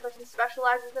cuts, this person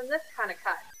specializes in this kind of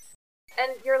cut.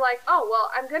 And you're like, oh,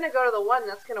 well, I'm going to go to the one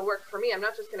that's going to work for me. I'm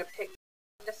not just going to pick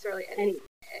necessarily any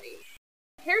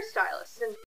hairstylist.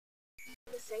 And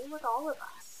the same with all of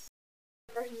us.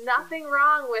 There's nothing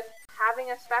wrong with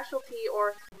having a specialty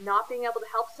or not being able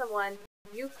to help someone.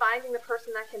 You finding the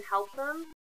person that can help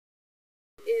them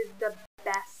is the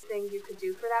best thing you could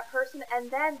do for that person, and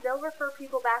then they'll refer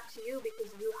people back to you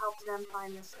because you helped them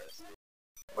find this person.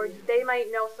 Or they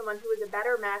might know someone who is a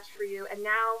better match for you, and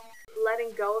now letting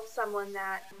go of someone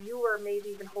that you were maybe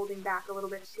even holding back a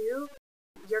little bit too,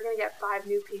 you're going to get 5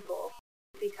 new people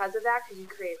because of that, because you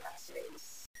create that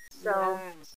space. So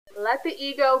let the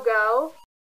ego go,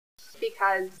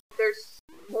 because there's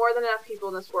more than enough people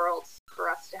in this world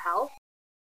for us to help,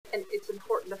 and it's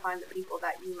important to find the people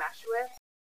that you mesh with.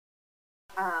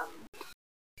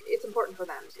 It's important for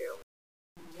them too.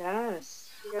 Yes.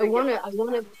 I want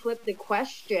to flip the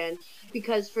question,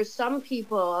 because for some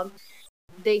people,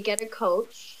 they get a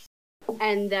coach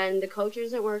and then the coach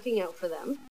isn't working out for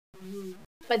them. Mm-hmm.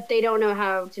 But they don't know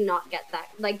how to not get that.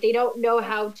 Like, they don't know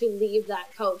how to leave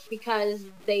that coach because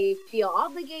they feel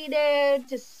obligated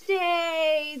to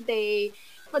stay.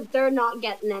 But they're not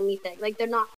getting anything. Like, they're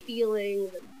not feeling.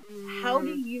 How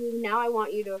do you, now I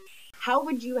want you to, how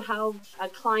would you help a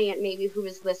client maybe who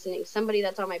is listening, somebody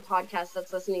that's on my podcast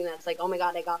that's listening, that's like, oh my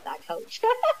God, I got that coach.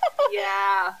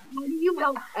 Yeah. How do you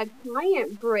help a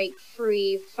client break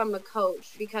free from a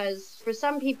coach? Because for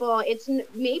some people, it's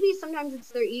maybe sometimes it's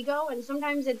their ego, and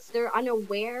sometimes it's they're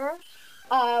unaware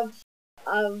of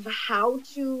how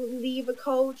to leave a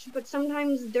coach, but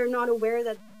sometimes they're not aware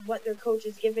that what their coach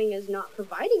is giving is not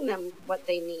providing them what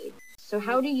they need. So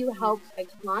how do you help a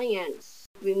client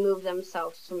remove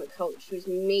themselves from a coach who's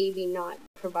maybe not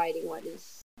providing what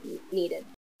is needed?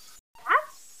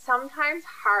 That's sometimes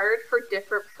hard for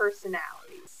different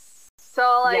personalities.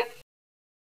 So,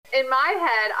 in my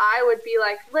head, I would be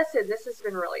like, listen, this has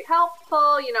been really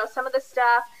helpful. Some of the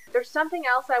stuff there's something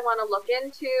else I want to look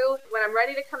into when I'm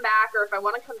ready to come back, or if I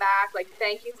want to come back, like,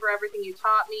 thank you for everything you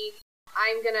taught me.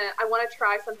 I want to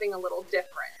try something a little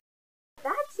different.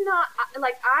 That's not,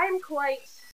 like, I'm quite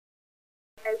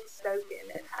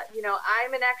outspoken. You know,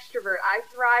 I'm an extrovert. I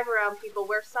thrive around people,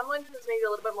 where someone who's maybe a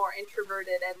little bit more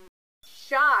introverted and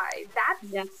shy,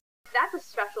 that's a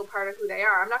special part of who they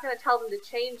are. I'm not going to tell them to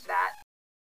change that.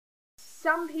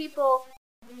 Some people,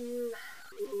 this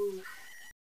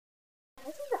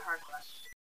is a hard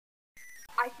question.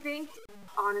 I think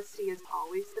honesty is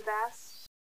always the best.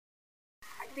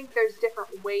 I think there's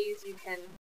different ways you can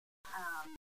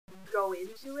go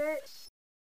into it.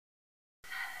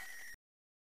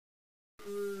 I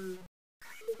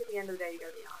think at the end of the day, you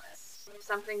gotta be honest. If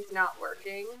something's not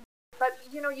working, but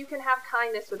you know, you can have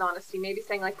kindness with honesty. Maybe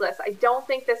saying like, "Listen, I don't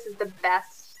think this is the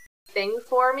best thing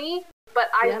for me, but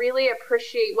I really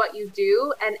appreciate what you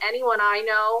do, and anyone I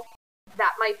know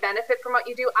that might benefit from what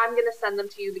you do, I'm gonna send them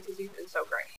to you because you've been so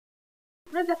great."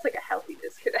 I know that's like a healthy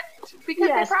disconnect, because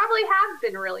they probably have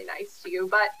been really nice to you,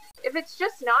 but if it's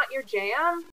just not your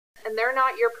jam and they're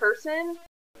not your person,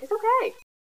 it's okay.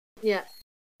 Yeah.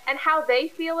 And how they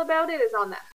feel about it is on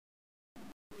them.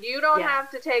 You don't have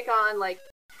to take on, like,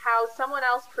 how someone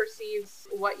else perceives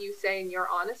what you say in your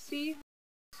honesty.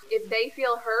 If they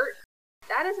feel hurt,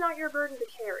 that is not your burden to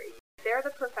carry. They're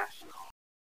the professional.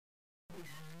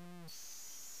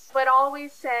 But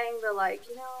always saying the, like,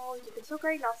 you know, you've been so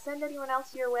great and I'll send anyone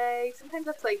else your way. Sometimes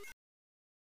that's, like,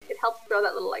 it helps throw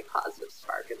that little, like, positive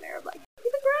spark in there of, like,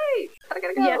 you've been great, but I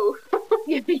gotta go.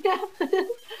 Yeah.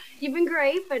 You've been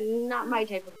great, but not my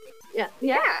type of thing. Yeah.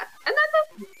 And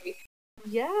that's okay.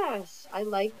 Yes, I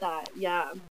like that.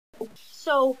 Yeah.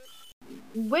 So,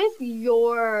 with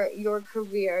your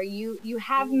career, you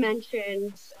have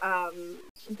mentioned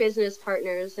business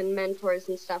partners and mentors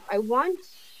and stuff. I want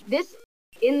this.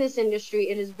 In this industry,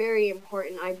 it is very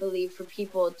important, I believe, for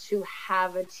people to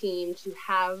have a team, to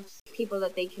have people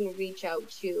that they can reach out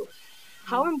to.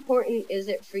 How important is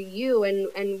it for you,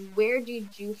 and where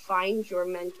did you find your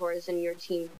mentors and your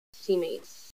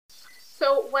teammates?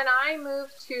 So when I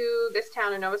moved to this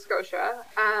town in Nova Scotia,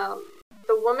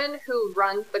 the woman who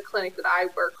runs the clinic that I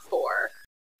work for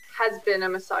has been a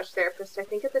massage therapist. I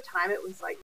think at the time it was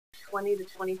like 20 to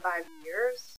 25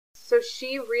 years. So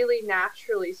she really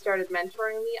naturally started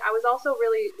mentoring me. I was also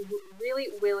really, really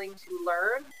willing to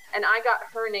learn, and I got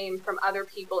her name from other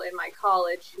people in my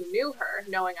college who knew her,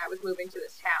 knowing I was moving to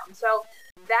this town. So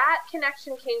that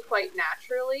connection came quite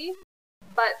naturally,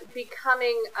 but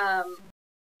becoming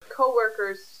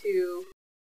co-workers to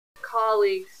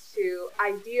colleagues to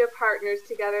idea partners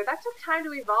together, that took time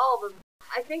to evolve.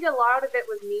 I think a lot of it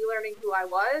was me learning who I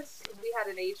was, because we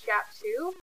had an age gap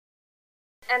too.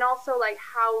 And also, like,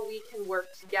 how we can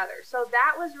work together. So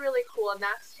that was really cool, and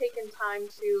that's taken time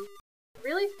to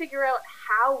really figure out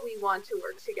how we want to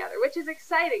work together, which is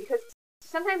exciting, because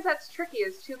sometimes that's tricky,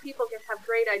 as two people can have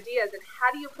great ideas, and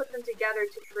how do you put them together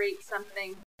to create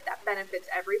something that benefits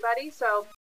everybody? So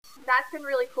that's been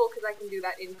really cool, because I can do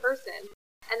that in person.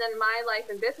 And then my life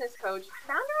and business coach, I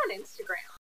found her on Instagram.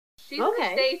 She's in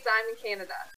the States, I'm in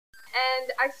Canada.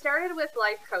 And I started with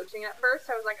life coaching. At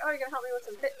first, I was like, oh, you're going to help me with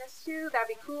some fitness too?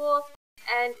 That'd be cool.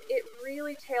 And it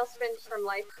really tailspins from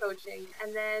life coaching.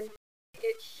 And then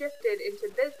it shifted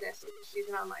into business, because she's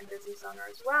an online business owner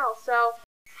as well. So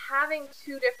having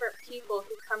two different people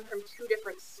who come from two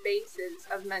different spaces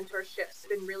of mentorship's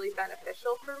been really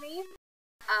beneficial for me.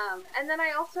 And then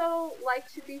I also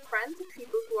like to be friends with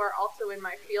people who are also in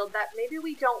my field that maybe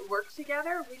we don't work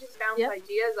together. We just bounce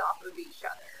ideas off of each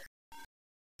other.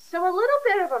 So a little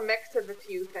bit of a mix of a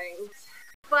few things,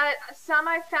 but some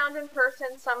I found in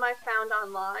person, some I found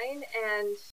online,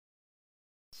 and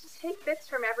just take bits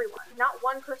from everyone. Not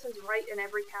one person's right in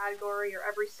every category or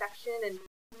every section, and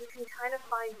you can kind of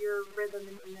find your rhythm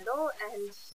in the middle,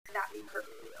 and that'd be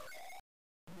perfectly okay.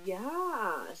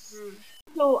 Yes.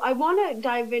 So I want to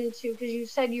dive into, because you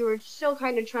said you were still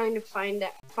kind of trying to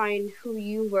find who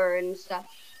you were and stuff.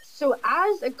 So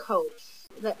as a coach,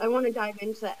 that I want to dive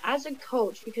into that as a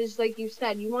coach, because like you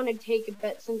said, you want to take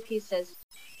bits and pieces.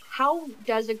 How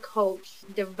does a coach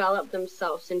develop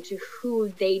themselves into who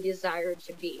they desire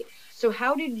to be? So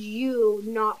how did you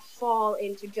not fall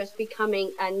into just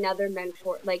becoming another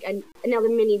mentor, like another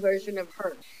mini version of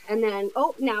her, and then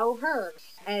now her,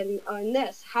 and on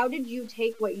this? How did you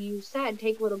take what you said,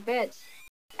 take little bits,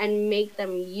 and make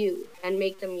them you, and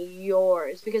make them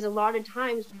yours? Because a lot of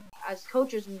times as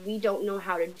coaches, we don't know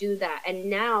how to do that. And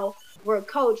now we're a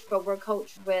coach, but we're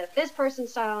coached with this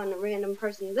person's style and a random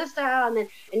person this style.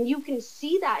 And you can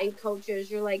see that in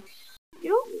coaches. You're like,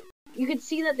 you could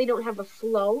see that they don't have a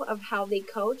flow of how they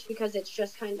coach because it's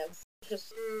just kind of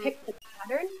just pick the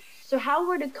pattern. So how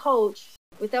would a coach,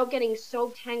 without getting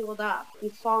so tangled up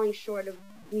and falling short of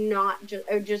not just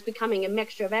or just becoming a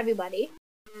mixture of everybody,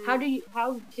 how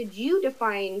did you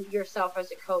define yourself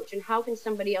as a coach, and how can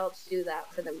somebody else do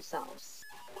that for themselves?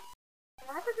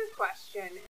 That's a good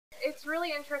question. It's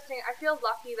really interesting. I feel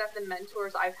lucky that the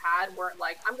mentors I've had weren't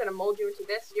like, I'm going to mold you into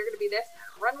this, you're going to be this,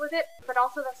 run with it. But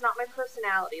also, that's not my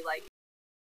personality. Like,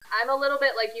 I'm a little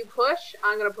bit like, you push,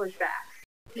 I'm going to push back.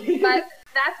 But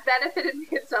that's benefited me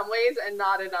in some ways and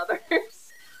not in others.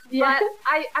 Yeah. But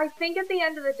I think at the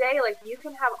end of the day, like, you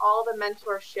can have all the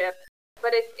mentorship,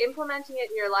 but it's implementing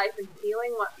it in your life and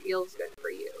feeling what feels good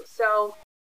for you. So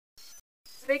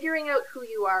figuring out who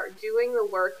you are, doing the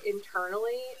work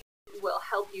internally will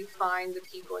help you find the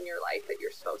people in your life that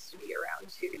you're supposed to be around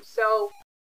too. So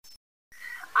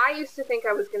I used to think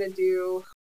I was going to do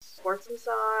sports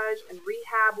massage and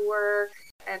rehab work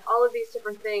and all of these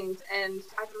different things, and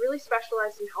I've really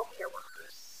specialized in healthcare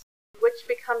workers, which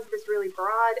becomes this really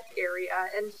broad area.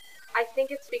 And I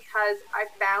think it's because I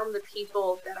found the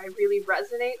people that I really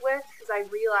resonate with, because I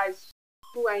realized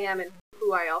who I am and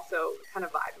who I also kind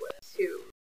of vibe with too.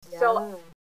 Yeah. So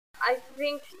I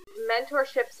think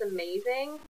mentorship's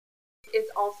amazing.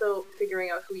 It's also figuring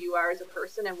out who you are as a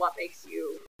person and what makes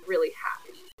you really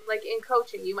happy. Like in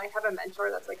coaching, you might have a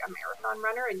mentor that's like a marathon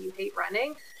runner and you hate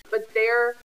running, but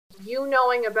they're you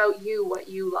knowing about you, what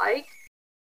you like,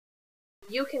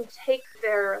 you can take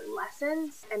their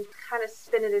lessons and kind of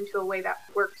spin it into a way that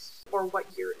works for what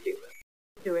you're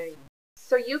doing.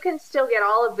 So you can still get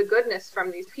all of the goodness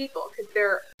from these people because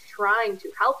they're trying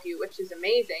to help you, which is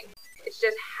amazing. It's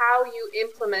just how you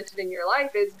implement it in your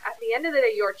life is, at the end of the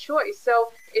day, your choice.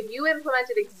 So if you implement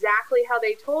it exactly how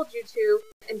they told you to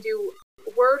and do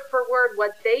word for word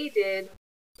what they did,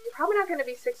 you're probably not going to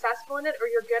be successful in it, or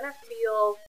you're going to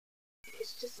feel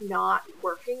it's just not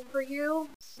working for you.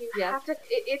 So you have to,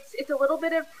 it's a little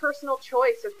bit of personal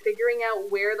choice of figuring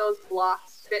out where those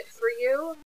blocks fit for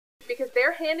you, because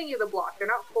they're handing you the block. They're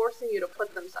not forcing you to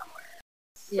put them somewhere.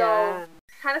 So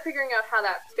kind of figuring out how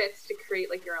that fits to create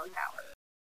like your own power.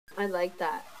 I like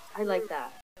that. I like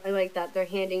that. They're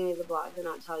handing you the block. They're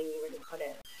not telling you where to put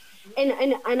it.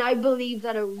 And I believe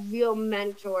that a real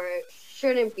mentor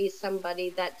shouldn't be somebody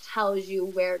that tells you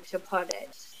where to put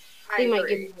it. They might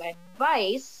give you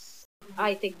advice.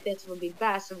 I think this would be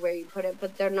best of where you put it,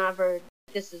 but they're never,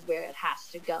 this is where it has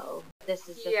to go. This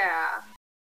is just... Yeah.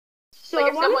 So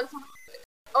like if someone's...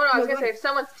 Oh, no, I was going to say, if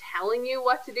someone's telling you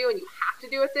what to do and you have to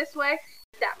do it this way,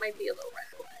 that might be a little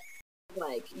red flag.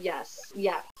 Like, yes,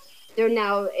 yeah. They're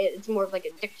now, it's more of like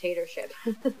a dictatorship.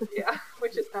 Yeah,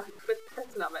 which is not, but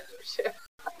that's not mentorship.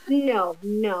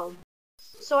 No.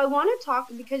 So I want to talk,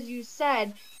 because you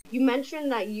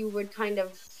mentioned that you would kind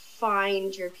of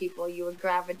find your people, you would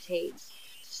gravitate.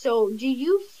 So do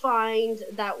you find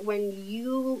that when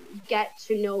you get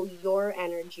to know your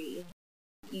energy,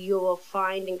 you will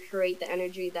find and create the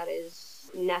energy that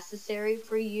is necessary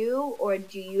for you, or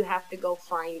do you have to go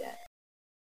find it?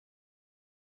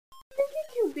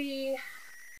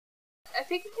 I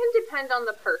think it can depend on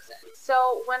the person.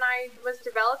 So when I was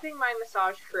developing my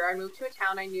massage career, I moved to a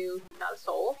town I knew not a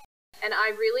soul, and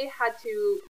I really had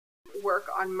to work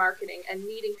on marketing and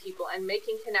meeting people and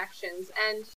making connections.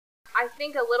 And I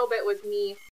think a little bit was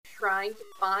me trying to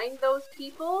find those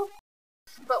people,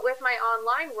 but with my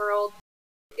online world,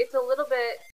 it's a little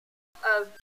bit of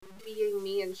being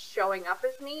me and showing up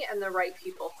as me and the right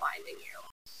people finding you.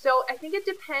 So I think it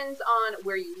depends on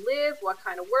where you live, what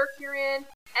kind of work you're in,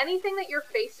 anything that you're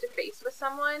face to face with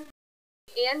someone,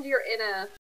 and you're in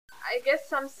I guess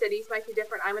some cities might be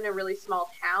different. I'm in a really small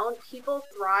town. People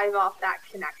thrive off that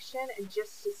connection and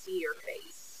just to see your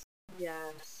face.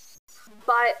 Yes.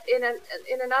 But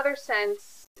in another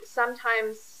sense,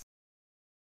 sometimes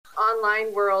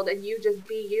online world and you just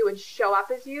be you and show up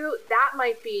as you, that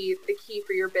might be the key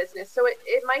for your business. So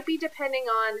it might be depending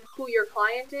on who your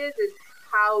client is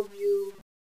how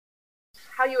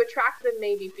you attract them,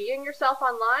 maybe being yourself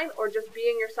online or just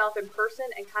being yourself in person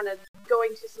and kind of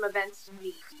going to some events to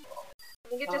meet people. I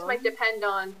think it just might depend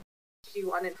on, do you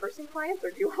want in-person clients or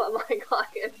do you want online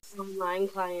clients? Online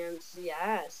clients,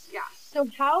 yes. Yeah. So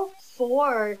how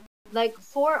for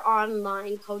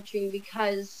online coaching,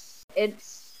 because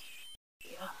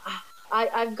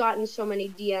I've gotten so many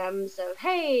DMs of,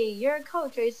 hey, you're a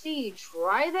coach, I see,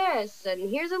 try this, and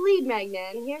here's a lead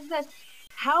magnet, and here's this.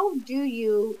 How do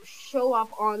you show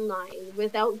up online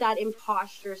without that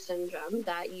imposter syndrome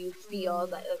that you feel,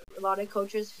 that a lot of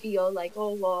coaches feel like,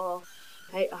 oh, well,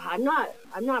 I'm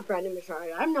not Brendon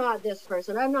Burchard. I'm not this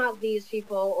person. I'm not these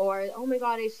people. Or, oh my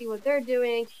God, I see what they're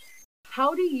doing.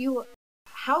 How do you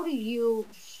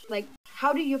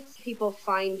people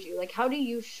find you? Like, how do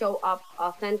you show up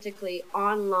authentically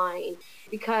online?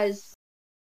 Because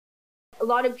a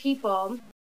lot of people,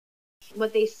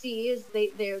 what they see is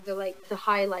they're like the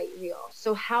highlight reel.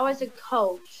 So how, as a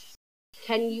coach,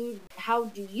 how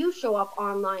do you show up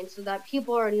online so that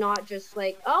people are not just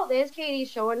like, oh, there's Katie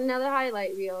showing another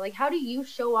highlight reel? Like, how do you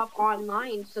show up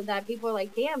online so that people are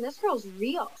like, damn, this girl's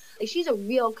real. Like, she's a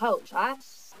real coach.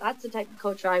 That's the type of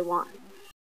coach I want.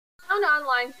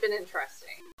 Online's been interesting.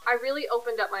 I really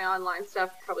opened up my online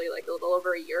stuff probably like a little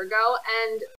over a year ago,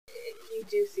 and you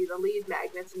do see the lead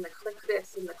magnets and the click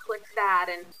this and the click that,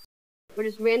 and or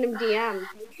just random DMs.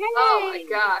 Hey. Oh my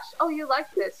gosh. Oh, you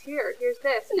like this? Here's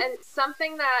this. And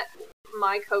something that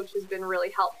my coach has been really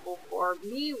helpful for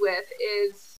me with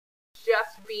is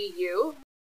just be you.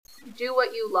 Do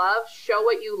what you love, show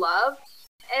what you love,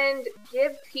 and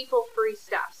give people free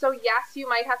stuff. So yes, you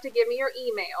might have to give me your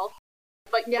email,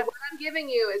 but what I'm giving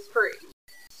you is free.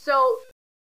 So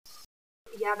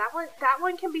yeah, that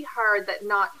one can be hard, that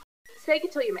not fake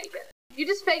it till you make it. You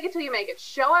just fake it till you make it.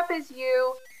 Show up as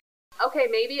you. Okay,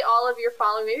 maybe all of your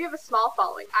following, maybe you have a small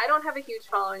following. I don't have a huge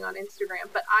following on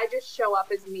Instagram, but I just show up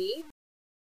as me.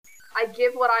 I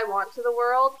give what I want to the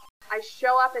world. I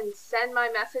show up and send my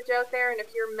message out there, and if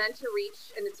you're meant to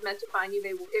reach and it's meant to find you,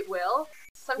 it will.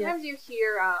 Sometimes you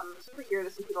hear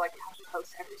this, and people are like, you have to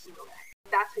post every single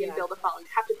day. That's how you build a following.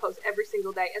 You have to post every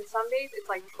single day. And some days it's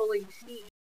like pulling teeth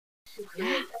to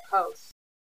create a post.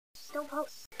 Just don't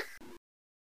post.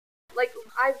 Like,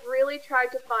 I've really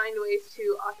tried to find ways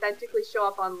to authentically show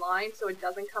up online so it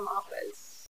doesn't come off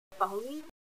as phony.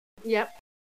 Yep.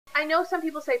 I know some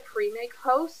people say pre-make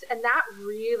posts, and that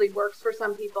really works for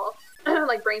some people,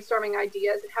 like brainstorming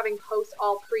ideas and having posts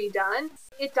all pre-done.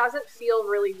 It doesn't feel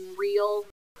really real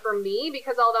for me,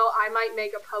 because although I might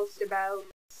make a post about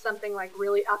something like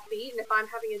really upbeat, and if I'm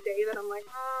having a day that I'm like,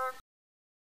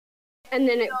 and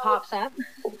then it pops up.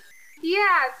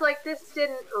 Yeah, it's like, this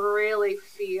didn't really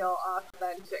feel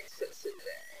authentic to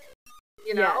today,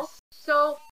 you know? Yes.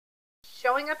 So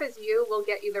showing up as you will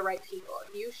get you the right people.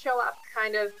 If you show up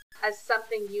kind of as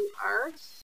something you aren't,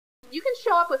 you can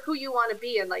show up with who you want to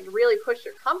be and like really push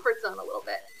your comfort zone a little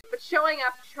bit. But showing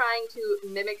up trying to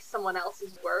mimic someone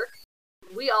else's work,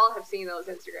 we all have seen those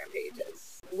Instagram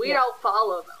pages. We don't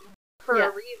follow them for a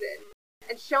reason.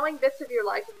 And showing bits of your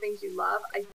life and things you love,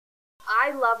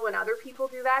 I love when other people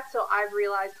do that, so I've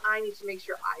realized I need to make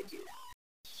sure I do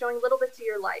that. Showing little bits of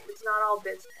your life, it's not all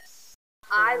business.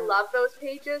 I love those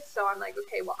pages, so I'm like,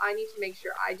 okay, well, I need to make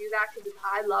sure I do that, because if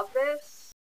I love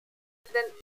this, then,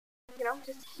 you know,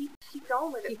 just keep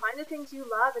going with it. Find the things you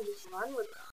love and just run with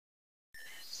them.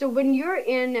 So when you're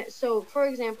for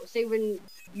example, say when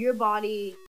your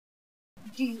body,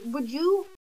 would you,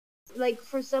 like,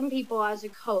 for some people as a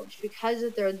coach, because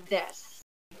they're this,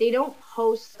 they don't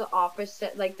post the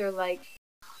opposite, like, they're like,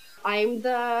 I'm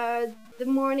the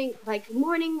morning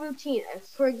routine.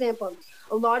 For example,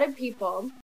 a lot of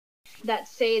people that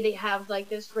say they have, like,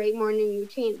 this great morning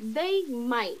routine, they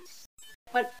might,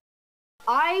 but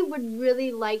I would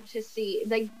really like to see,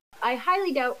 like, I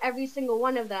highly doubt every single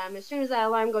one of them, as soon as that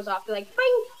alarm goes off, they're like,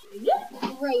 bing,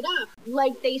 right up.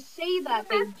 Like, they say that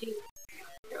they do.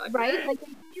 Right? Like, they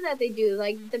say that they do.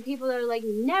 Like, the people that are like,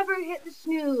 never hit the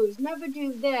snooze, never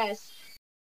do this.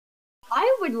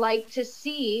 I would like to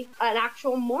see an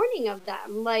actual morning of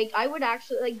them. Like, I would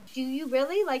actually, like, do you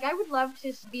really? Like, I would love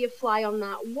to be a fly on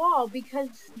that wall, because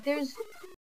there's,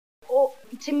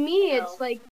 to me, it's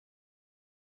like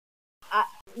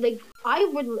I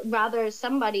would rather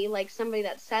somebody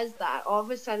that says that, all of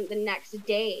a sudden the next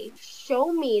day,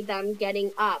 show me them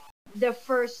getting up the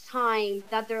first time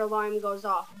that their alarm goes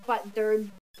off, but they're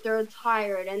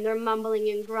tired and they're mumbling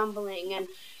and grumbling, and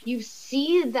you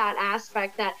see that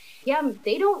aspect that,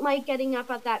 they don't like getting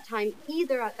up at that time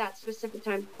either, at that specific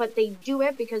time, but they do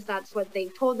it because that's what they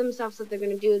told themselves that they're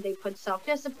going to do. They put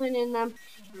self-discipline in them.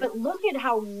 But look at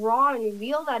how raw and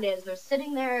real that is. They're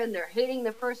sitting there and they're hating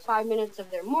the first 5 minutes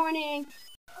of their morning.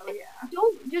 Oh, yeah.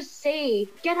 Don't just say,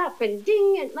 get up and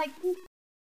ding, and like,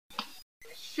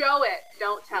 show it,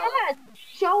 don't tell it.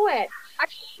 Show it.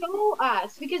 Show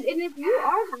us. Because if you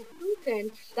are that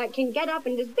person that can get up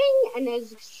and just bing and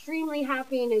is extremely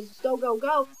happy and is go, go,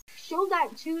 go, show that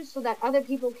too, so that other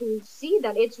people can see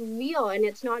that it's real and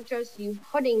it's not just you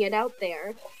putting it out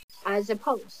there as a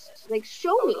post. Like,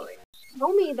 show me.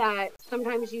 Show me that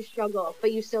sometimes you struggle,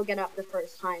 but you still get up the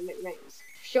first time it rings.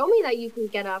 Show me that you can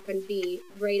get up and be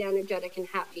great, energetic, and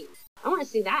happy. I want to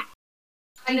see that.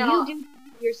 Do you do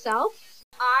yourself?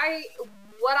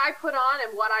 what I put on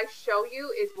and what I show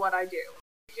you is what I do.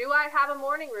 Do I have a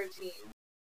morning routine?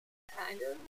 Kind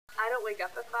of. I don't wake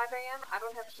up at 5 a.m. I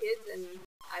don't have kids, and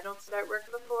I don't start work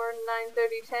before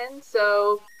 9:30, 10.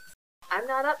 So I'm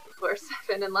not up before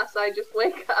 7 unless I just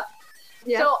wake up.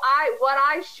 Yeah. So what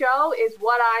I show is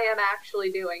what I am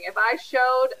actually doing. If I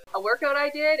showed a workout I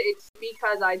did, it's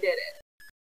because I did it.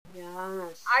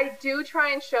 Yes. I do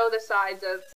try and show the sides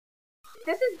of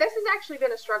this has actually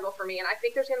been a struggle for me, and I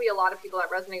think there's going to be a lot of people that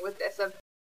resonate with this. Of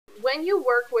when you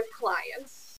work with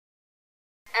clients,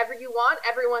 you want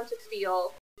everyone to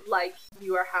feel like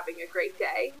you are having a great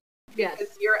day. Yes.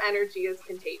 Because your energy is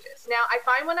contagious. Now, I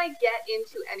find when I get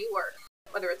into any work,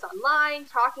 whether it's online,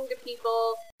 talking to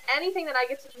people, anything that I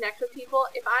get to connect with people,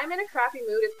 if I'm in a crappy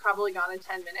mood, it's probably gone in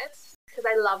 10 minutes because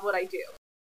I love what I do.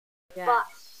 Yes. But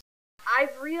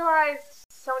I've realized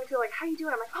so many people are like, how you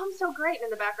doing? I'm like, oh, I'm so great. And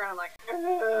in the background, I'm like,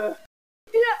 ugh.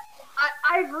 Yeah,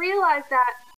 I've realized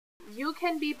that you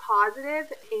can be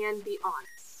positive and be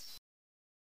honest.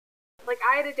 Like,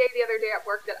 I had a day the other day at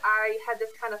work that I had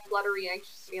this kind of fluttery,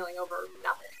 anxious feeling over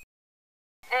nothing.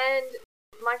 And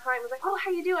my client was like, oh, how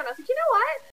you doing? I was like, you know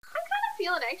what? I'm kind of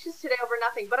feeling anxious today over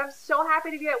nothing, but I'm so happy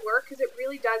to be at work because it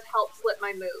really does help flip my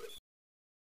mood.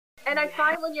 And I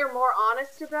find when you're more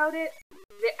honest about it,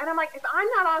 and I'm like, if I'm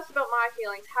not honest about my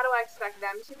feelings, how do I expect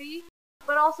them to be?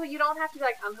 But also, you don't have to be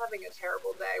like, I'm having a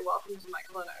terrible day, welcome to my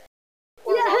clinic.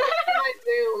 Or welcome to my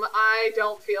Zoom, I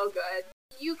don't feel good.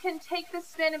 You can take the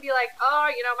spin and be like, oh,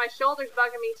 you know, my shoulder's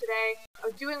bugging me today. I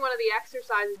was doing one of the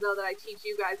exercises, though, that I teach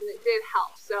you guys, and it did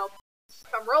help. So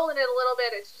if I'm rolling it a little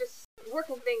bit, it's just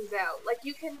working things out. Like,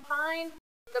 you can find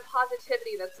the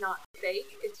positivity that's not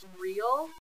fake, it's real,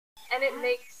 and it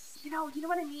makes, you know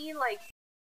what I mean? Like,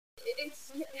 it's,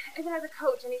 even as a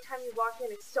coach, anytime you walk in,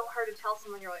 it's so hard to tell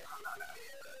someone you're like, oh, no,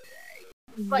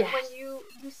 but when you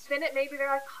spin it, maybe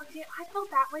they're like, oh, damn, I felt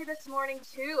that way this morning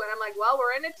too. And I'm like, well,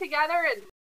 we're in it together and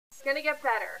it's going to get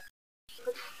better.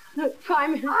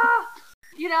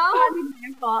 You know?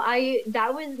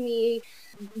 That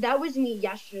was me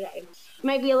yesterday.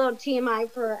 Might be a little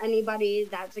TMI for anybody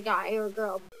that's a guy or a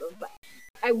girl. But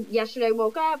yesterday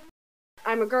woke up.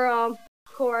 I'm a girl.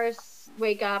 Of course,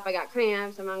 wake up. I got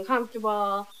cramps. I'm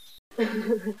uncomfortable.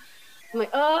 I'm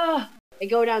like, oh. I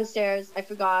go downstairs, I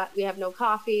forgot, we have no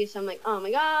coffee, so I'm like, oh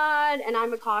my god, and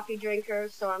I'm a coffee drinker,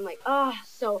 so I'm like,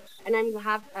 and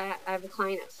I have a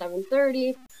client at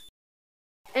 7:30,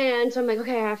 and so I'm like,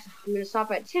 okay, I'm gonna stop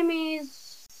at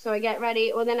Timmy's, so I get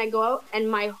ready, well then I go out, and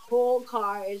my whole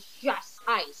car is just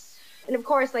ice, and of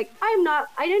course, like, I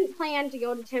didn't plan to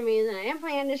go to Timmy's, and I didn't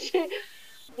plan to shit,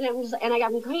 and I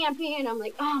got crampy, and I'm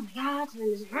like, oh my god, and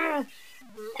I'm just,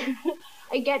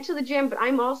 I get to the gym, but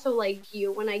I'm also like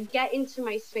you. When I get into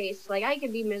my space, like, I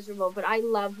can be miserable, but I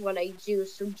love what I do.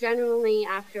 So generally,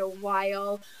 after a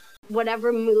while,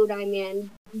 whatever mood I'm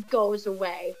in goes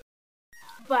away.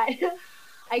 But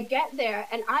I get there,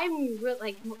 and I'm really,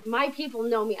 like, my people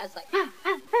know me as, like,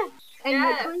 and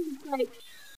my friend's like,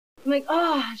 I'm like,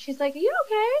 oh, she's like, are you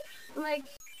okay? I'm like,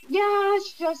 yeah,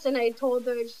 it's just, and I told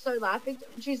her, and she started laughing.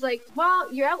 She's like,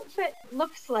 well, your outfit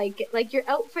looks like it. Like, your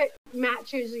outfit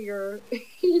matches your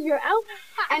outfit.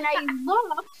 And I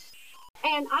looked,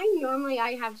 and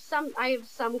I have some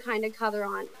kind of color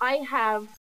on. I have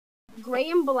gray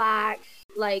and black,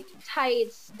 like,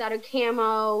 tights that are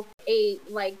camo,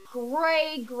 like,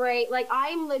 gray, like,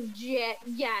 I'm legit,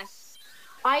 yes.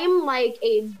 I am like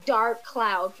a dark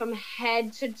cloud from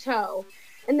head to toe.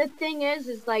 And the thing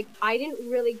is like, I didn't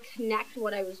really connect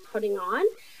what I was putting on.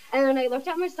 And then I looked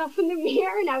at myself in the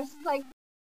mirror and I was like,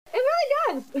 it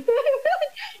really does. It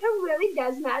really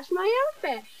does match my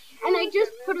outfit. And I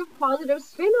just put a positive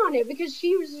spin on it because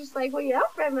she was just like, well, your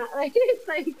outfit, like, it's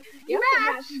like, your outfit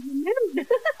matches the mood.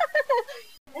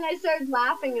 And I started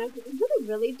laughing and I was like, it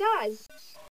really does.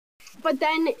 But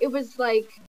then it was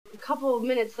like a couple of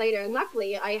minutes later, and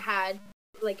luckily I had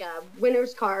like a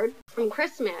winner's card from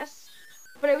Christmas.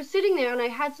 But I was sitting there and I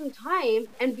had some time,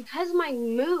 and because my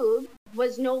mood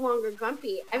was no longer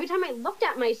grumpy, every time I looked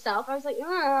at myself, I was like,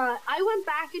 I went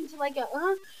back into like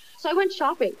so I went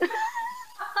shopping. That's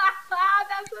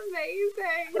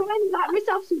amazing. I went and got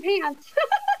myself some pants.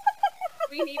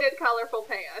 We needed colorful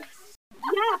pants.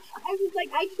 Yeah, I was like,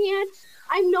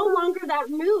 I'm no longer that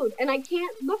mood, and I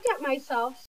can't look at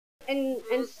myself and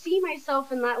see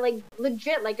myself in that, like,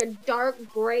 legit, like a dark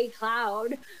gray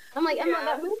cloud. I'm like, I'm not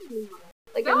that mood anymore.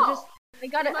 Like, no, I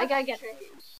gotta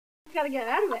get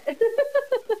out of it.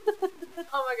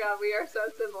 Oh my god, we are so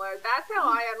similar. That's how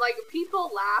I am. Like,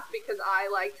 people laugh because I,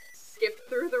 like, skip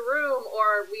through the room,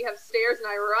 or we have stairs and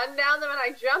I run down them and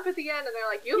I jump at the end, and they're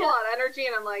like, you have a lot of energy,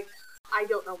 and I'm like, I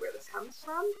don't know where this comes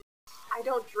from. I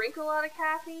don't drink a lot of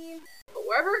caffeine, but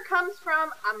wherever it comes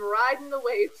from, I'm riding the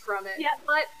wave from it. Yeah.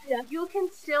 But Yeah. you can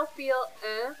still feel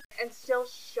and still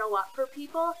show up for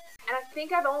people. And I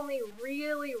think I've only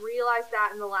really realized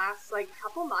that in the last like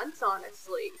couple months,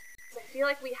 honestly. Because I feel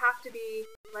like we have to be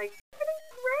like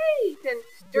great. And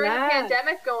during the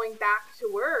pandemic, going back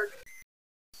to work,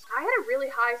 I had a really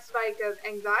high spike of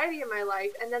anxiety in my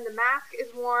life, and then the mask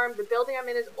is warm, the building I'm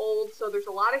in is old, so there's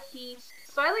a lot of heat.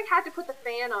 So I like had to put the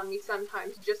fan on me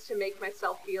sometimes just to make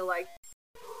myself feel like,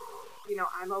 you know,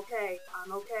 I'm okay,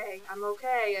 I'm okay, I'm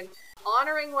okay, and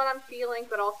honoring what I'm feeling,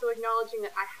 but also acknowledging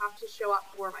that I have to show up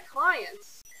for my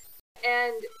clients.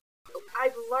 And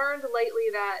I've learned lately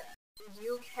that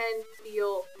you can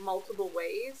feel multiple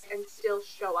ways and still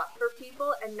show up for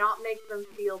people and not make them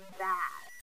feel bad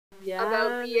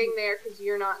about being there because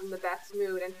you're not in the best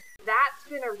mood. And that's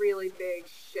been a really big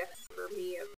shift for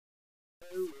me of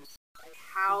mood. Like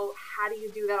how do you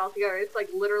do that all together? It's like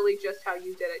literally just how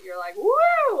you did it. You're like,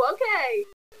 woo, okay,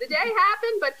 the day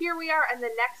happened, but here we are. And the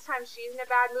next time she's in a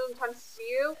bad mood and comes to see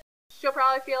you, she'll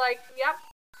probably feel like, yep,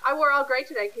 I wore all great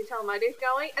today. Can you tell my day's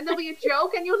going? And there'll be a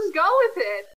joke and you'll just go with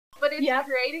it. But it's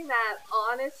creating that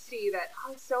honesty that,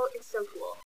 it's so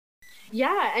cool.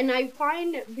 Yeah, and I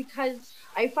find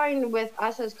with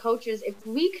us as coaches, if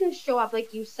we can show up,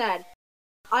 like you said,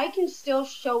 I can still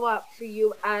show up for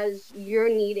you as you're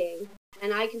needing,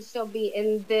 and I can still be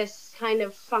in this kind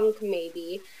of funk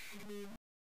maybe. Mm-hmm.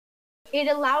 It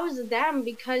allows them,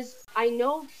 because I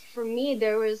know for me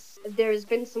there's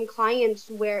been some clients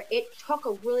where it took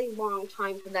a really long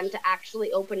time for them to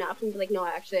actually open up and be like, no,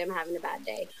 actually I'm having a bad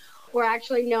day. Or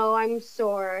actually, no, I'm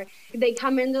sore. They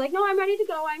come in, they're like, no, I'm ready to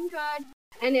go, I'm good.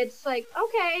 And it's like,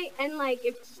 okay. And like,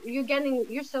 if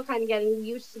you're still kind of getting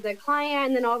used to the client,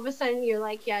 and then all of a sudden you're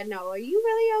like, yeah, no, are you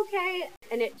really okay?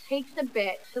 And it takes a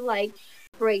bit to like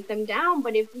break them down.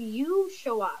 But if you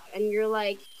show up and you're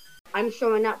like, I'm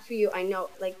showing up for you, I know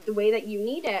like the way that you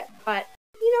need it, but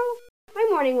you know, my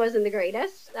morning wasn't the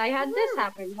greatest. I had this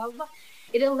happen, blah, blah, blah.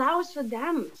 It allows for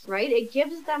them, right? It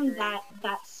gives them that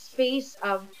space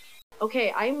of,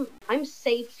 okay, I'm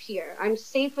safe here. I'm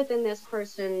safe within this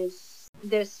person's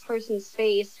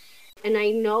space, and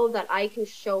I know that I can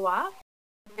show up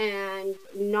and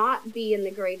not be in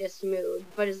the greatest mood.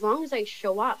 But as long as I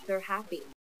show up, they're happy.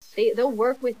 They'll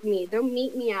work with me. They'll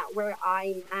meet me at where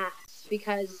I'm at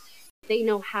because they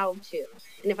know how to.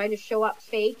 And if I just show up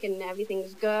fake and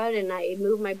everything's good and I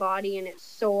move my body and it's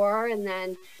sore, and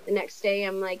then the next day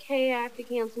I'm like, hey, I have to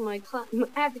cancel my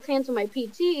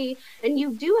PT, and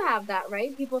you do have that,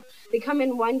 right? People, they come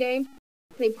in one day,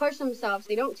 they push themselves,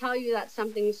 they don't tell you that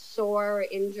something's sore or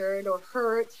injured or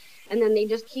hurt, and then they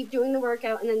just keep doing the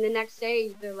workout, and then the next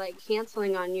day they're like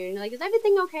canceling on you, and you're like, is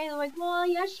everything okay? They're like, well,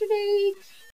 yesterday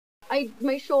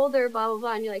my shoulder, blah blah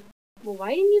blah, and you're like, well, why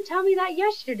didn't you tell me that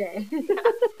yesterday?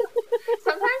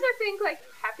 Sometimes I think like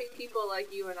happy people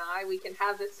like you and I, we can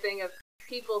have this thing of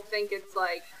people think it's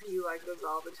like, you like this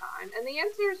all the time, and the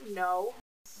answer is no.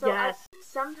 So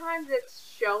sometimes it's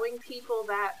showing people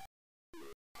that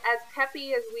as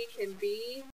peppy as we can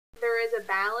be, there is a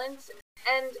balance,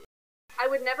 and I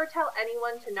would never tell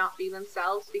anyone to not be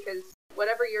themselves, because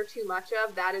whatever you're too much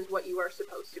of, that is what you are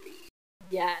supposed to be.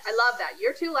 Yes. I love that.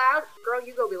 You're too loud, girl,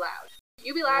 you go be loud.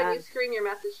 You be loud, you scream your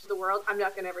message to the world, I'm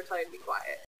not going to ever tell you to be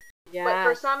quiet. Yeah. But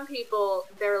for some people,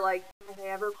 they're like, are they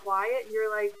ever quiet? And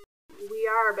you're like, we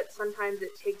are, but sometimes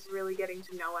it takes really getting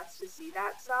to know us to see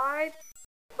that side.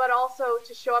 But also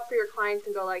to show up for your clients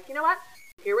and go like, you know what?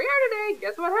 Here we are today.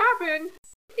 Guess what happened?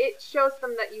 It shows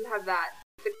them that you have that,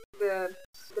 the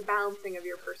balancing of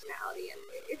your personality. And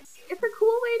it's a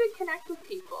cool way to connect with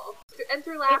people. And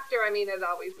through laughter, I mean, it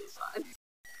always is fun.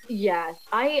 Yes,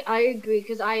 I agree,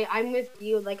 because I'm with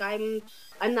you. Like I'm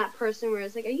that person where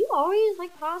it's like, are you always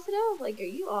like positive? Like, are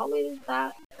you always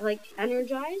that like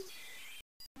energized?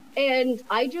 And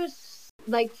I just,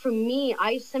 like, for me,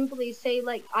 I simply say,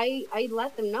 like, I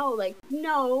let them know, like,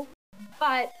 no,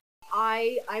 but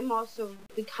I'm also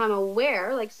become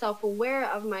aware, like self-aware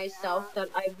of myself, that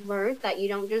I've learned that you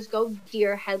don't just go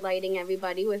deer headlighting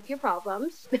everybody with your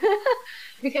problems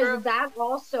because that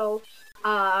also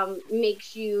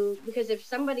makes you, because if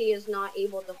somebody is not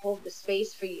able to hold the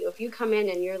space for you, if you come in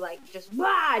and you're like just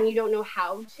blah and you don't know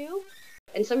how to,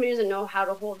 and somebody doesn't know how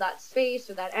to hold that space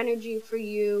or that energy for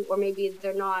you, or maybe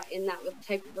they're not in that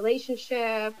type of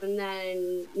relationship, and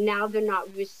then now they're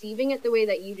not receiving it the way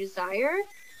that you desire,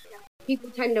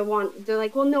 people tend to they're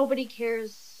like, well, nobody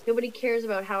cares Nobody cares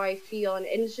about how I feel, and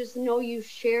it's just, no, you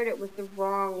shared it with the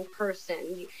wrong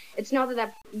person. It's not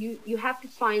that you have to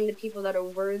find the people that are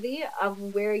worthy of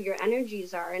where your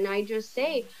energies are. And I just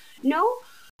say, no,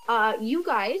 you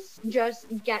guys just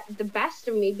get the best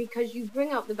of me because you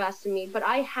bring out the best of me. But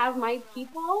I have my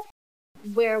people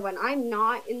where when I'm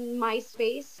not in my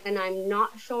space and I'm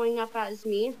not showing up as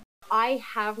me, I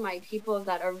have my people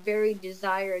that are very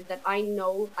desired, that I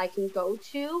know I can go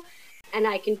to and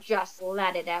I can just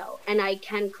let it out, and I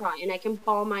can cry and I can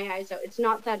bawl my eyes out. It's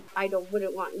not that I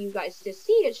wouldn't want you guys to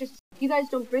see, it's just you guys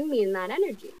don't bring me in that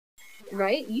energy,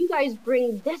 right? You guys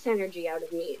bring this energy out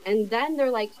of me, and then they're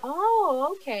like,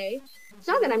 oh, okay. It's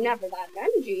not that I'm never that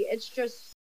energy, it's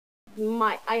just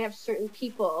I have certain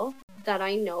people that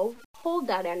I know hold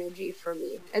that energy for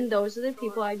me, and those are the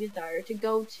people I desire to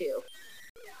go to.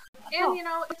 And you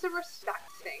know, it's a respect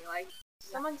thing. Like,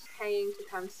 someone's paying to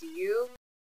come see you.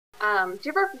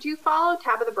 Do you follow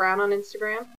Tabitha Brown on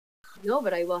Instagram? No,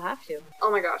 but I will have to. Oh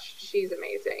my gosh, she's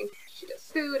amazing. She does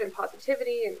food and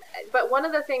positivity, but one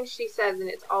of the things she says, and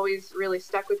it's always really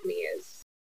stuck with me, is,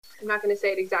 I'm not going to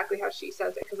say it exactly how she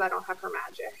says it because I don't have her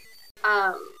magic.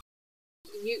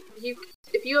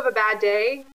 If you have a bad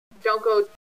day,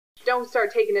 don't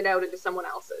start taking it out into someone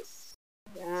else's.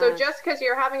 Yeah. So just because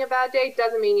you're having a bad day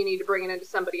doesn't mean you need to bring it into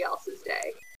somebody else's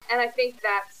day. And I think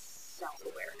that's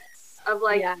self-awareness of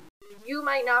like, yeah. You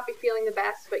might not be feeling the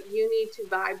best, but you need to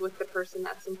vibe with the person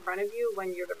that's in front of you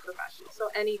when you're the professional. So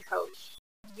any coach,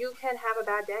 you can have a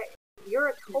bad day.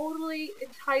 You're totally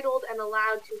entitled and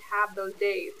allowed to have those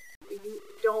days. You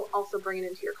don't also bring it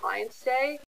into your client's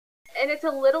day. And it's a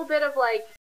little bit of like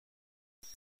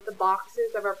the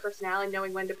boxes of our personality,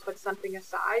 knowing when to put something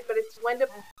aside, but it's when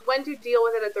to deal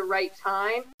with it at the right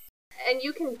time. And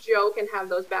you can joke and have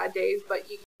those bad days, but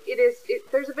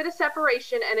there's a bit of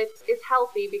separation, and it's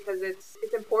healthy because it's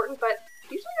important, but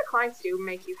usually your clients do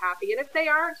make you happy. And if they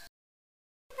aren't,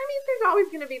 I mean, there's always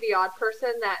going to be the odd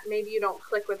person that maybe you don't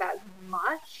click with as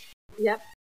much. Yep.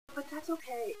 But that's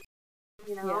okay.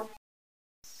 You know? Yeah.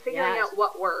 Figuring out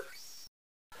what works.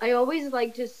 I always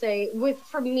like to say,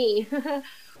 for me,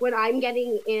 when I'm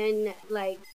getting into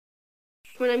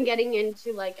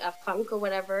like a funk or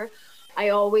whatever, I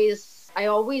always it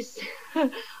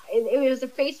was a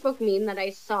Facebook meme that I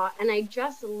saw, and I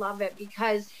just love it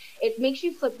because it makes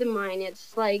you flip the mind.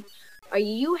 It's like, are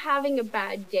you having a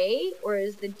bad day, or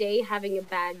is the day having a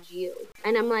bad you?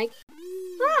 And I'm like,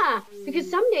 because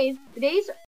some days, the days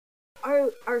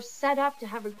are set up to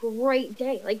have a great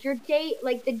day. Like your day,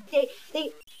 like the day,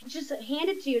 they just hand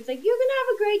it to you. It's like, you're gonna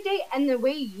have a great day, and the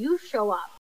way you show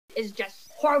up is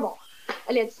just horrible.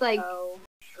 And it's like, oh,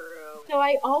 true. So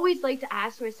I always like to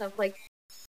ask myself, like,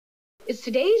 is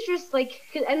today's just like,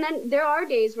 and then there are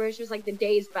days where it's just like the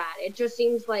day's bad. It just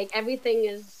seems like everything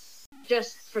is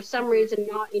just for some reason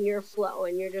not in your flow,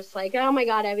 and you're just like, oh my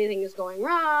god, everything is going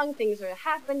wrong, things are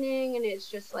happening, and it's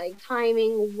just like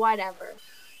timing, whatever.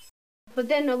 But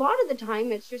then a lot of the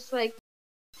time it's just like,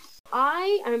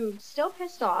 I am still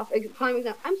pissed off.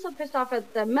 I'm still pissed off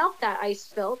at the milk that I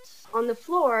spilt on the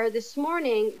floor this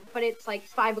morning, but it's like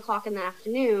 5 o'clock in the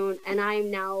afternoon, and I'm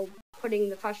now putting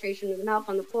the frustration of the milk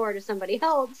on the floor to somebody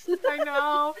else. I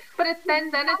know. But it's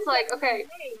then it's like, okay,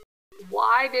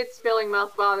 why did spilling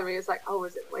milk bother me? It's like, oh,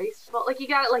 is it wasteful? Like, you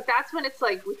got it. Like, that's when it's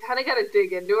like, we kind of got to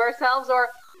dig into ourselves, or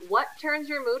what turns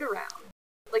your mood around?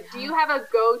 Like, do you have a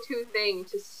go-to thing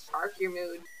to spark your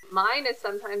mood? Mine is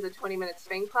sometimes a 20-minute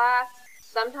swing class.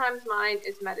 Sometimes mine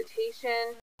is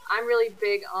meditation. I'm really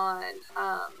big on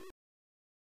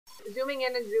zooming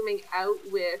in and zooming out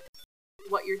with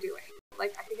what you're doing.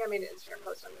 Like, I think I made an Instagram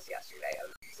post on this yesterday.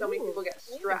 So many people get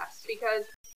stressed because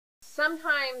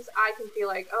sometimes I can feel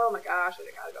like, oh my gosh, I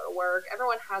gotta go to work.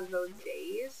 Everyone has those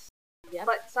days. Yep.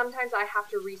 But sometimes I have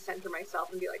to recenter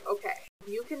myself and be like, okay,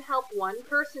 you can help one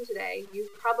person today.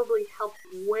 You've probably helped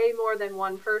way more than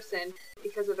one person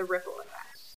because of the ripple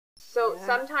effect. So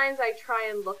sometimes I try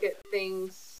and look at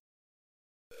things.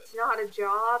 It's not a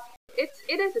job. It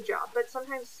is a job, but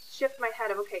sometimes shift my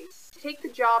head of, okay, take the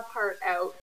job part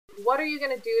out. What are you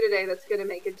going to do today that's going to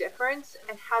make a difference?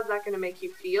 And how's that going to make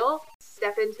you feel?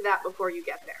 Step into that before you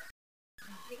get there.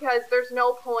 Because there's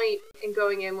no point in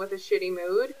going in with a shitty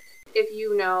mood if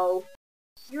you know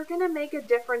you're going to make a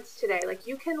difference today. Like,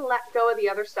 you can let go of the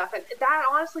other stuff. And that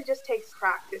honestly just takes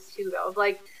practice too, though.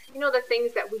 Like, you know, the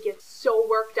things that we get so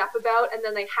worked up about, and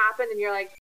then they happen and you're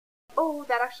like, oh,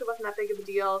 that actually wasn't that big of a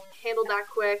deal. Handled that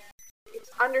quick. It's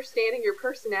understanding your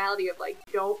personality of, like,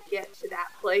 don't get to that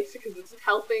place because it's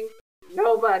helping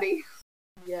nobody.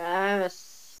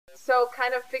 Yes. So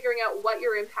kind of figuring out what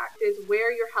your impact is,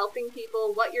 where you're helping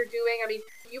people, what you're doing. I mean,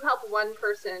 you help one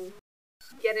person,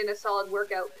 get in a solid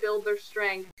workout, build their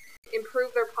strength,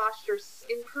 improve their posture,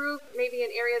 improve maybe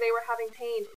an area they were having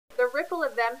pain. The ripple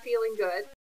of them feeling good,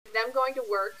 them going to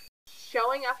work,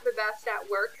 showing up the best at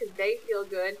work because they feel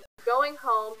good, going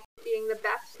home, being the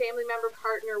best family member,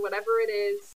 partner, whatever it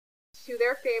is, to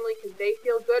their family because they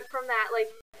feel good from that.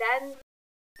 Like, then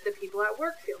the people at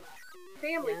work feel better.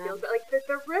 Family feels better. Like,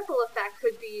 the ripple effect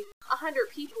could be 100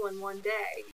 people in one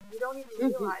day. You don't even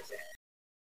realize it.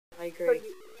 I agree. So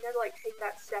you gotta, like, take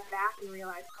that step back and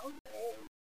realize, okay,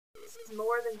 this is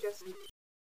more than just me.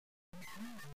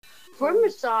 For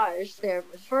massage,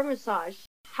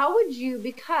 how would you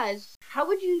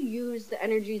use the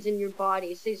energies in your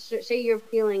body? Say you're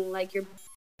feeling like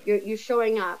you're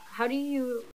showing up. How do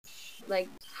you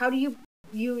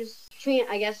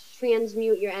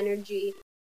transmute your energy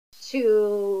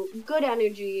to good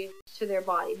energy to their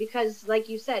body? Because like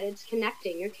you said, it's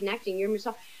connecting. You're connecting. You're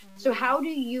massage. So how do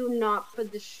you not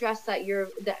put the stress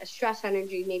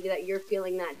energy maybe that you're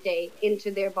feeling that day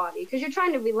into their body? Because you're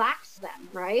trying to relax them,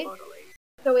 right? Totally.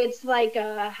 So it's like,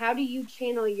 how do you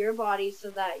channel your body so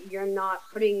that you're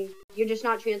just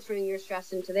not transferring your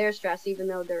stress into their stress, even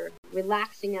though they're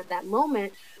relaxing at that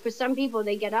moment. For some people,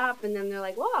 they get up and then they're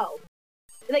like, whoa.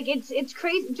 Like, it's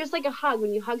crazy. Just like a hug.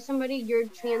 When you hug somebody, you're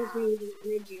transmuting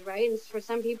energy, right? And for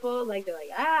some people, like, they're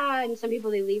like, and some people,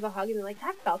 they leave a hug and they're like,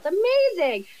 that felt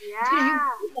amazing. Yeah. Because you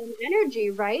feel that energy,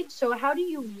 right? So how do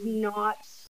you not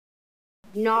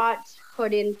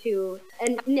put into a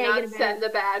negative, not send the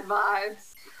bad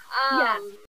vibes.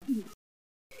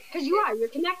 Because you're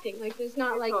connecting. Like, there's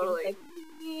not like, totally. Like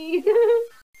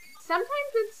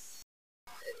Sometimes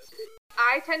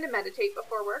I tend to meditate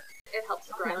before work. It helps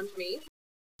ground me.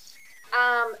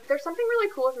 There's something really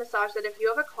cool with massage that if you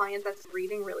have a client that's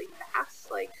breathing really fast,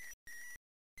 like,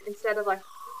 instead of like,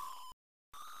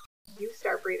 you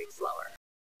start breathing slower.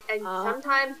 And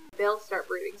sometimes they'll start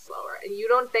breathing slower, and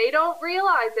they don't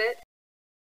realize it.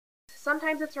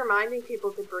 Sometimes it's reminding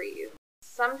people to breathe.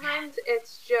 Sometimes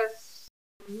it's just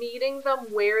meeting them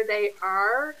where they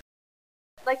are.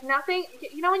 Like, nothing,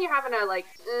 you know when you're having a, like,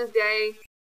 day,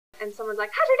 and someone's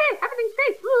like, how's your day? Everything's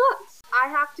great. I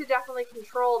have to definitely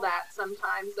control that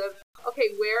sometimes of, okay,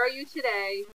 where are you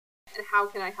today, and how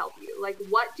can I help you? Like,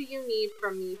 what do you need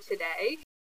from me today?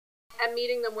 And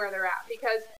meeting them where they're at.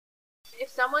 Because if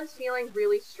someone's feeling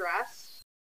really stressed,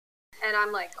 and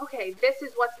I'm like, okay, this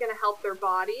is what's going to help their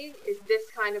body, is this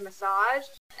kind of massage,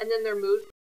 and then their mood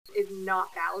is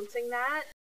not balancing that,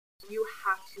 you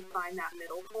have to find that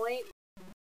middle point.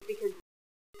 Because,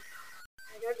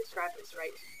 I gotta describe this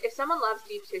right. If someone loves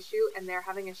deep tissue and they're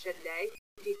having a shit day,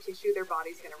 deep tissue, their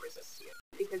body's going to resist you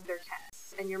because they're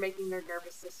tense, and you're making their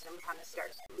nervous system kind of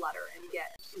start to flutter and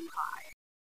get too high.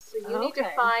 So you need to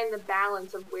find the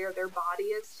balance of where their body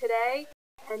is today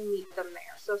and meet them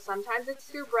there. So sometimes it's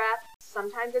through breath,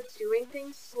 sometimes it's doing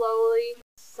things slowly,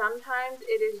 sometimes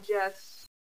it is just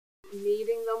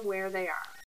meeting them where they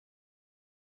are.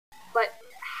 But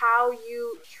how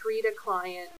you treat a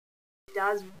client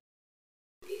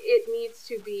needs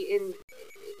to be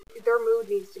their mood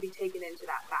needs to be taken into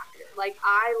that factor. Like,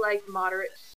 I like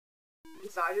moderate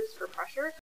massages for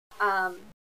pressure.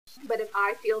 But if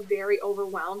I feel very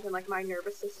overwhelmed and like my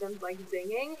nervous system's like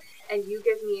zinging, and you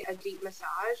give me a deep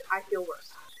massage, I feel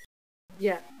worse.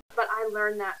 Yeah. But I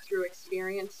learned that through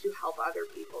experience to help other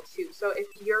people too. So if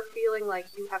you're feeling like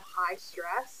you have high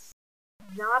stress,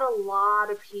 not a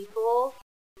lot of people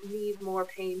need more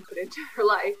pain put into their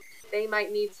life. They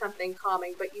might need something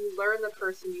calming, but you learn the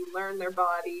person, you learn their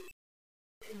body,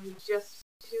 and you just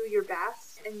do your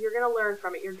best, and you're going to learn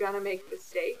from it. You're going to make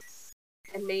mistakes,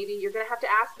 and maybe you're going to have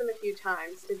to ask them a few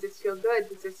times, does this feel good?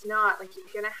 Does this not? Like, you're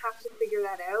going to have to figure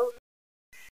that out,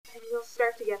 and you'll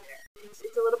start to get there.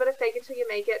 It's a little bit of fake it till you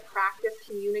make it, practice,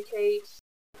 communicate,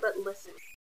 but listen.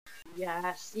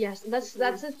 Yes. That's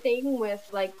the thing with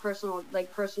like personal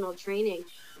training.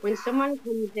 When someone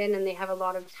comes in and they have a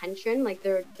lot of tension, like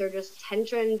they're just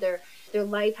tension, their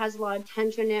life has a lot of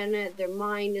tension in it, their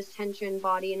mind is tension,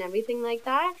 body and everything like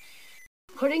that.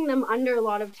 Putting them under a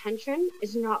lot of tension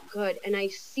is not good. And I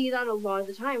see that a lot of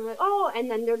the time. Like, and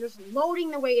then they're just loading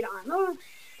the weight on.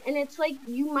 And it's like,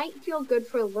 you might feel good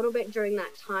for a little bit during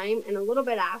that time and a little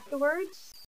bit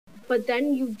afterwards. But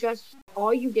then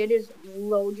all you did is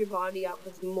load your body up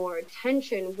with more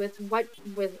tension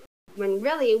when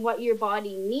really what your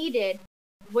body needed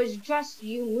was just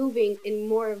you moving in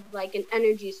more of like an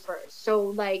energy spurt. So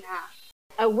like,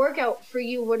 a workout for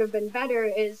you would have been better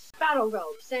is battle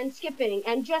ropes and skipping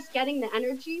and just getting the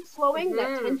energy flowing,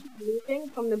 that tension moving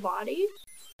from the body.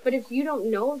 But if you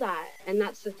don't know that, and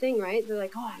that's the thing, right? They're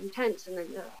like, oh, I'm tense. And then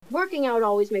working out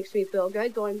always makes me feel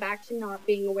good. Going back to not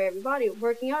being aware of your body,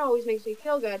 working out always makes me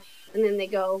feel good. And then they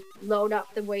go load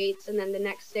up the weights. And then the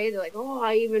next day they're like, oh,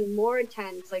 I'm even more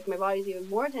tense. Like my body's even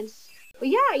more tense. But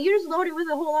yeah, you just loaded with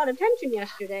a whole lot of tension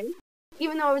yesterday.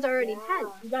 Even though I was already tense.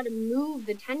 You got to move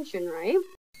the tension, right?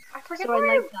 I forget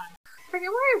where I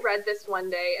read this one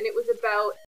day, and it was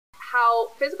about how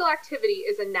physical activity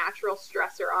is a natural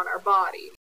stressor on our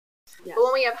body. Yes. But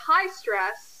when we have high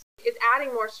stress, is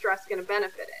adding more stress going to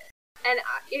benefit it? And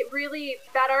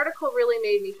that article really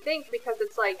made me think, because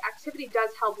it's like activity does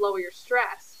help lower your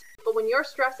stress. But when your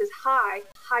stress is high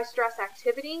stress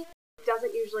activity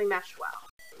doesn't usually mesh well.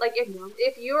 Like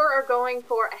if you are going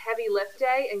for a heavy lift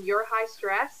day and you're high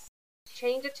stress,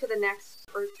 change it to the next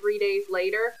or 3 days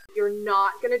later. You're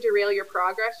not going to derail your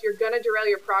progress. You're going to derail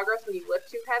your progress when you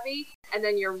lift too heavy, and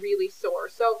then you're really sore.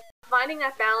 So finding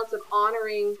that balance of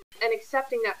honoring and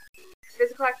accepting that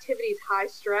physical activity is high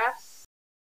stress,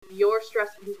 your stress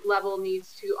level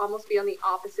needs to almost be on the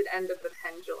opposite end of the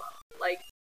pendulum. Like,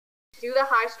 do the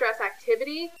high stress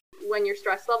activity when your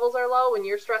stress levels are low. When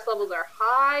your stress levels are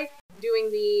high, doing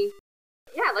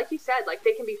like you said, like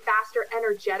they can be faster,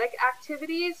 energetic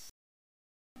activities.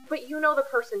 But you know the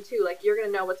person too, like you're going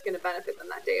to know what's going to benefit them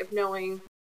that day, of knowing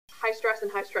high stress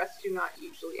do not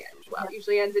usually end well. It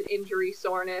usually ends in injury,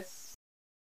 soreness.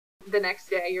 The next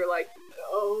day you're like,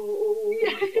 no,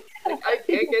 like, I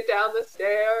can't get down the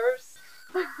stairs.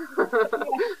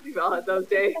 We've all had those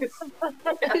days.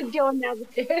 Going down the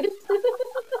stairs.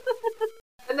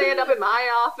 And they end up in my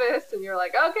office and you're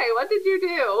like, okay, what did you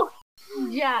do?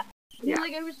 Yeah. You're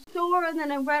like, I was sore, and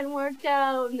then I went and worked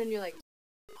out, and then you're like,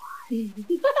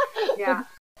 yeah.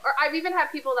 Or I've even had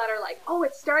people that are like, oh,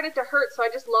 it started to hurt, so I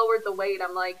just lowered the weight.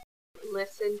 I'm like,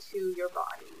 listen to your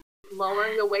body.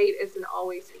 Lowering the weight isn't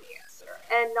always the answer.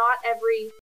 And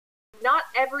not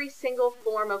every single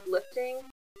form of lifting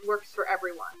works for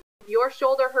everyone. Your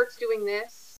shoulder hurts doing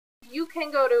this. You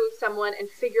can go to someone and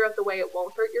figure out the way it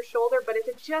won't hurt your shoulder, but if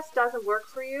it just doesn't work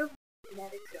for you,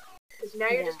 let it go. Because now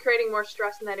you're just creating more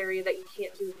stress in that area that you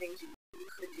can't do the things you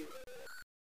could do.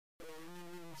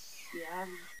 Yeah.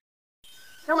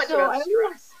 So much about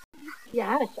stress.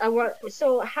 Yes.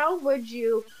 So how would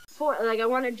you, I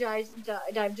want to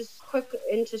dive just quick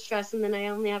into stress, and then I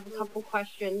only have a couple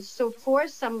questions. So for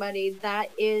somebody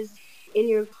that is in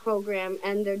your program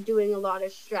and they're doing a lot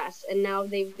of stress, and now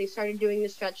they started doing the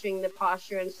stretching, the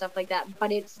posture and stuff like that,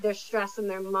 but it's their stress in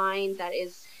their mind that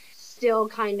is still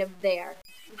kind of there.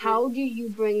 How do you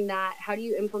bring that, how do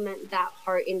you implement that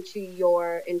part into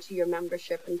your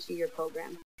membership, into your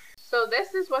program? So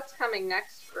this is what's coming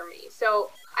next for me.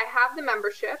 So I have the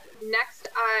membership. Next,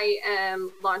 I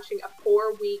am launching a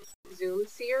 4-week Zoom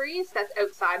series that's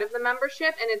outside of the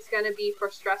membership, and it's going to be for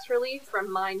stress relief from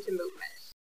mind to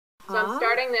movement. So I'm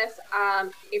starting this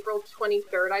April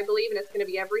 23rd, I believe, and it's going to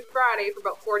be every Friday for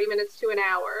about 40 minutes to an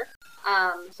hour.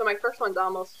 So my first one's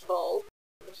almost full,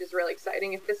 which is really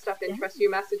exciting. If this stuff interests you,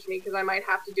 message me, because I might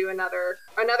have to do another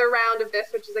round of this,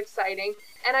 which is exciting.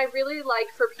 And I really like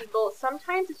for people,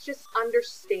 sometimes it's just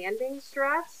understanding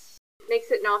stress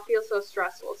makes it not feel so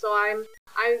stressful. So I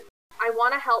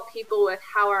want to help people with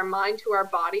how our mind to our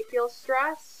body feels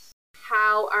stress,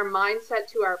 how our mindset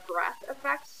to our breath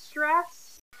affects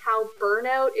stress, how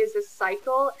burnout is a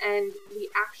cycle and we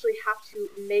actually have to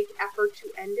make effort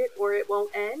to end it or it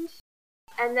won't end.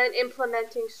 And then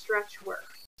implementing stretch work.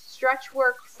 Stretch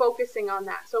work, focusing on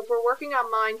that. So if we're working on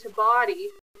mind to body,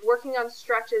 working on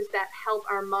stretches that help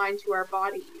our mind to our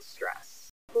body ease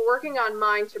stress. If we're working on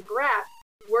mind to breath,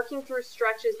 working through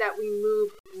stretches that we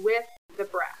move with the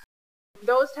breath.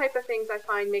 Those type of things I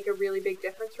find make a really big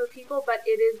difference for people, but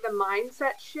it is the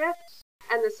mindset shift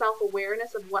and the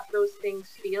self-awareness of what those things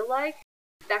feel like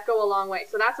that go a long way.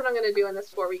 So that's what I'm going to do in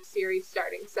this 4-week series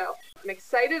starting. So I'm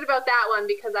excited about that one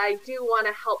because I do want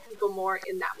to help people more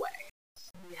in that way.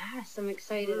 Yes, I'm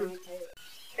excited.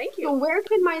 Thank you. So where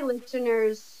can my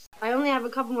listeners, I only have a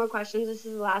couple more questions. This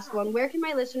is the last one. Where can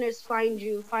my listeners find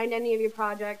you, find any of your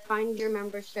projects, find your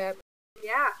membership?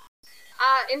 Yeah.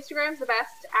 Instagram's the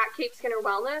best, at Kate Skinner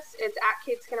Wellness. It's at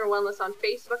Kate Skinner Wellness on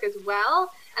Facebook as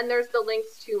well. And there's the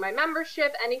links to my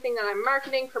membership, anything that I'm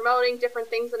marketing, promoting, different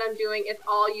things that I'm doing. It's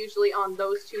all usually on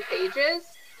those 2 pages.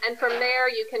 And from there,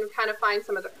 you can kind of find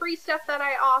some of the free stuff that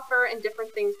I offer and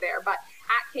different things there. But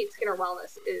at Kate Skinner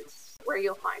Wellness is where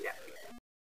you'll find everything.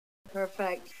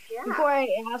 Perfect. Yeah. Before I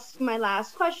ask my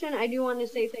last question, I do want to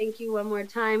say thank you one more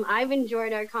time. I've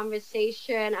enjoyed our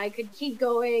conversation. I could keep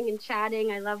going and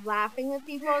chatting. I love laughing with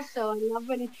people, so I love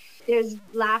when there's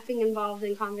laughing involved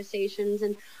in conversations,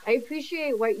 and I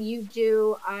appreciate what you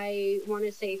do. I want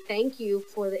to say thank you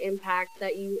for the impact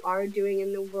that you are doing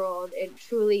in the world. It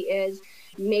truly is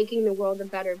making the world a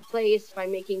better place by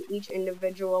making each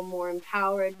individual more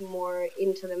empowered, more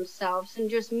into themselves, and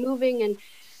just moving and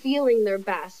feeling their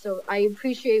best. So I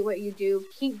appreciate what you do.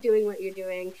 Keep doing what you're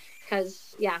doing,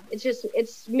 because yeah,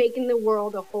 it's making the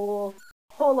world a whole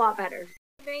lot better.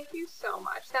 Thank you so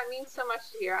much. That means so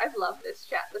much to hear. I've loved this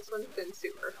chat. This one's been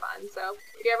super fun. So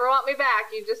if you ever want me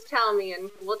back, you just tell me and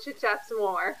we'll chit chat some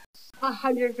more.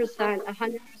 100%,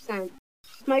 100%.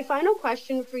 My final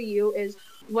question for you is,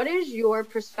 what is your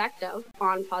perspective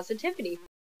on positivity?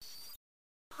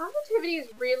 Positivity is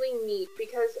really neat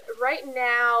because right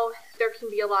now there can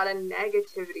be a lot of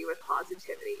negativity with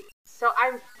positivity. So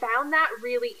I found that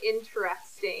really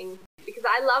interesting because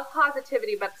I love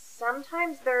positivity, but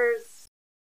sometimes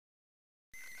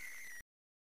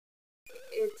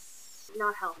it's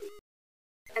not healthy.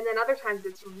 And then other times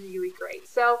it's really great.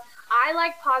 So I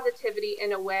like positivity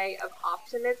in a way of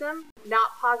optimism,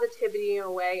 not positivity in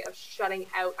a way of shutting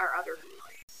out our other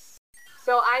feelings.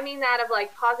 So I mean that of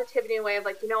like positivity in a way of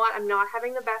like, you know what, I'm not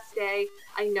having the best day.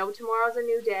 I know tomorrow's a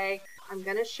new day. I'm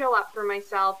going to show up for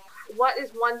myself. What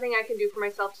is one thing I can do for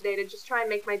myself today to just try and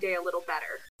make my day a little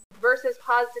better? Versus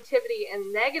positivity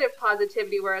and negative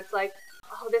positivity where it's like,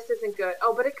 oh, this isn't good.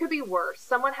 Oh, but it could be worse.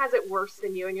 Someone has it worse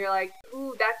than you, and you're like,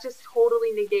 ooh, that just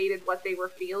totally negated what they were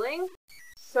feeling.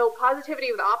 So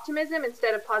positivity with optimism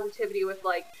instead of positivity with,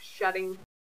 like, shutting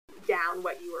down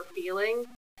what you were feeling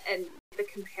and the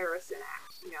comparison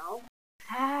act, you know?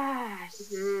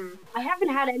 Yes. Mm-hmm. I haven't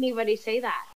had anybody say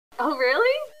that. Oh,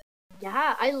 really?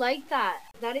 Yeah, I like that.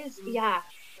 That is, yeah.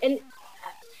 And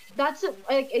that's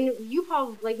like, and you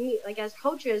probably like me, like as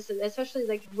coaches, especially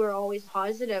like we're always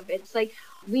positive. It's like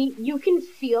you can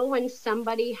feel when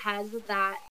somebody has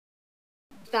that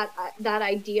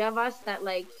idea of us that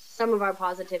like some of our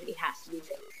positivity has to be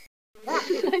fake.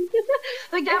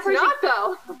 Like that person not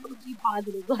though. Be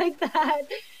positive like that,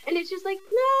 and it's just like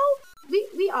no,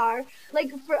 we are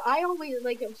like I always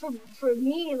like for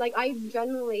me like I'm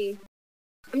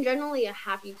generally a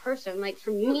happy person. Like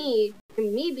for me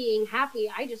being happy,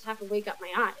 I just have to wake up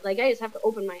my eye. Like I just have to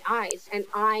open my eyes and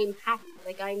I'm happy.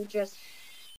 Like I'm just,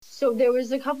 so there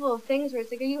was a couple of things where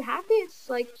it's like, are you happy? It's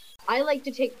like, I like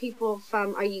to take people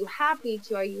from, are you happy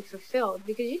to, are you fulfilled?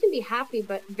 Because you can be happy,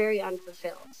 but very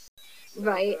unfulfilled.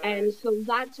 Right. And so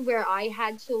that's where I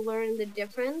had to learn the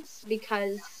difference,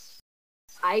 because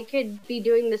I could be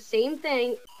doing the same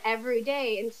thing every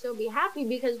day and still be happy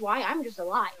because why? I'm just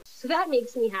alive. So that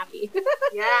makes me happy.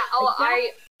 Yeah. Oh,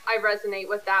 I resonate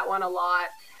with that one a lot.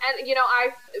 And, you know,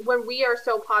 when we are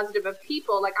so positive of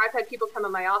people, like I've had people come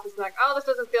in my office and like, oh, this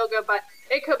doesn't feel good, but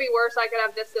it could be worse. I could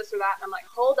have this, or that. And I'm like,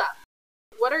 hold up.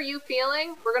 What are you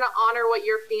feeling? We're going to honor what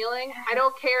you're feeling. I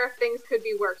don't care if things could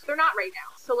be worse. They're not right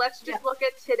now. So let's just look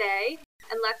at today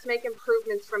and let's make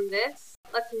improvements from this.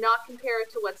 Let's not compare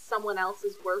it to what someone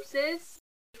else's worse is,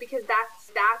 because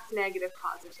that's negative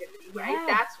positivity, right? Yeah.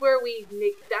 That's where we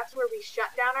shut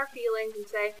down our feelings and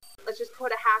say, let's just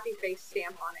put a happy face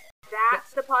stamp on it.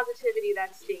 That's the positivity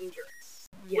that's dangerous.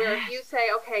 Yes. Where if you say,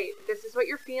 okay, this is what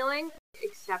you're feeling,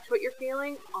 accept what you're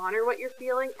feeling, honor what you're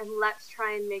feeling, and let's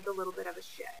try and make a little bit of a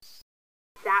shift.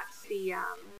 That's the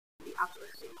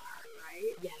uplifting part,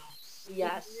 right?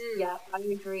 Yes, yeah, I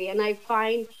agree. And I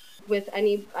find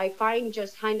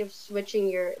just kind of switching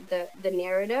the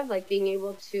narrative, like being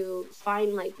able to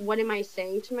find like, what am I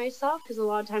saying to myself? Because a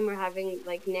lot of time we're having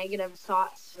like negative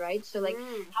thoughts, right? So like,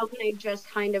 how can I just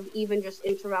kind of even just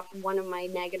interrupt one of my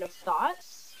negative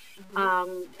thoughts?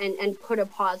 And put a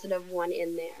positive one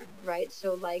in there, right?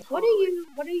 So like, what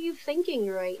are you thinking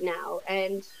right now?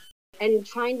 And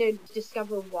trying to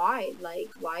discover why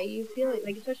are you feeling,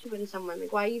 like, especially when someone,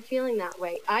 like, why are you feeling that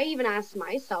way? I even ask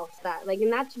myself that, like,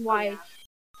 and that's why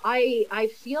I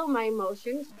feel my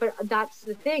emotions, but that's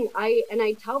the thing.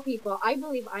 I tell people, I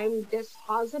believe I'm this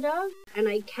positive, and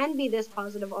I can be this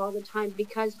positive all the time,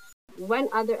 because when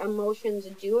other emotions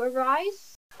do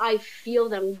arise, I feel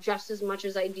them just as much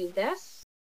as I do this,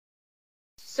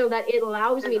 so that it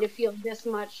allows me to feel this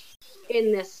much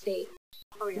in this state.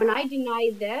 Oh, yeah. When I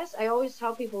deny this, I always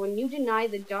tell people, when you deny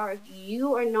the dark,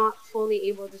 you are not fully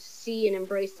able to see and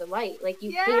embrace the light. Like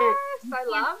you can't. Yes, I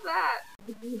love that.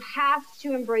 You have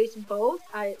to embrace both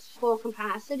at its full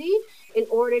capacity in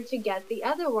order to get the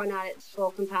other one at its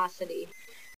full capacity.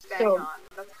 Bang on.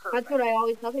 That's perfect. That's what I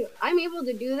always tell people. I'm able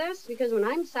to do this because when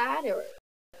I'm sad or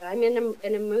I'm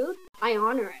in a mood, I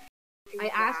honor it. Exactly.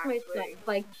 I ask myself,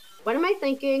 like, what am I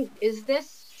thinking? Is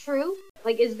this true?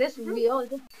 Like, is this real? Is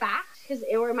this fact?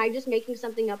 Or am I just making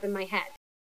something up in my head?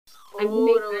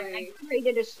 Totally. I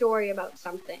created a story about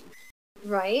something,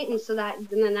 right? And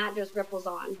then that just ripples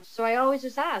on. So I always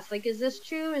just ask, like, is this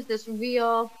true? Is this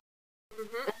real?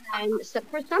 And so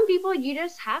for some people, you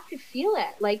just have to feel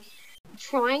it. Like,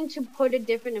 trying to put a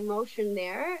different emotion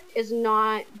there is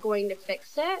not going to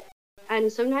fix it.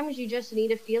 And sometimes you just need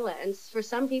to feel it. And for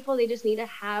some people, they just need to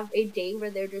have a day where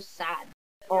they're just sad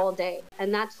all day.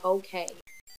 And that's okay.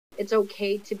 It's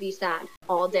okay to be sad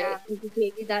all day. Yeah.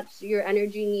 Maybe that's your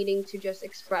energy needing to just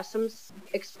express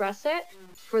it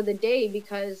for the day,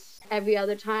 because every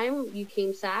other time you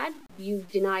came sad, you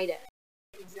denied it.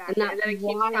 Exactly. And then it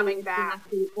keeps coming back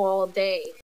all day.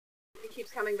 It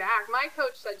keeps coming back. My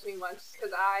coach said to me once,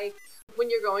 because when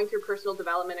you're going through personal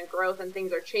development and growth and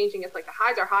things are changing, it's like the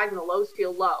highs are highs and the lows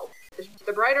feel low.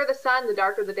 The brighter the sun, the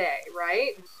darker the day,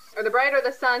 right? Or the brighter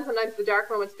the sun, sometimes the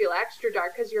dark moments feel extra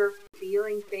dark because you're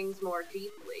feeling things more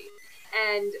deeply.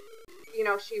 And,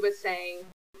 she was saying,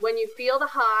 when you feel the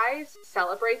highs,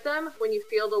 celebrate them. When you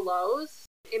feel the lows,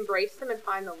 embrace them and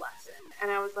find the lesson.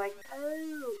 And I was like,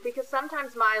 oh, because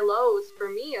sometimes my lows, for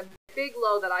me, a big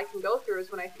low that I can go through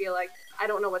is when I feel like I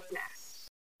don't know what's next.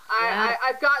 Yeah.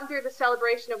 I've gotten through the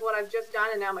celebration of what I've just done,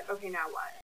 and now I'm like, okay, now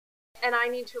what? And I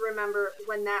need to remember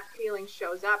when that feeling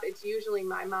shows up, it's usually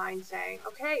my mind saying,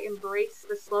 okay, embrace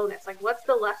the slowness. Like, what's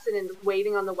the lesson in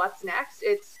waiting on the what's next?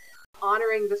 It's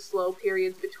honoring the slow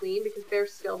periods between, because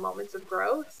there's still moments of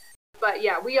growth. But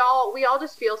yeah, we all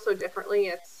just feel so differently.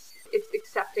 It's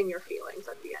accepting your feelings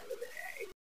at the end of the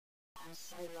day.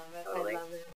 Yes, I love it. Totally. I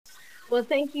love it. Well,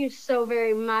 thank you so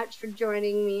very much for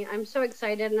joining me. I'm so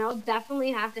excited, and I'll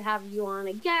definitely have to have you on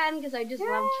again, because I just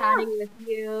love chatting with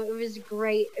you. It was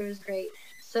great.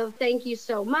 So thank you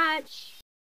so much.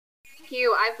 Thank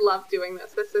you. I've loved doing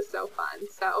this. This is so fun.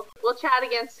 So we'll chat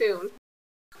again soon.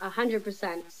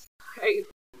 100%. Right.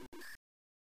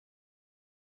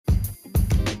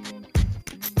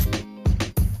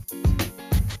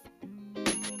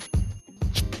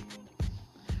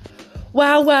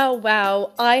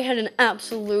 Wow. I had an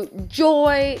absolute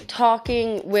joy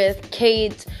talking with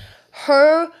Kate.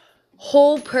 Her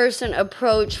whole person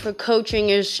approach for coaching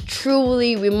is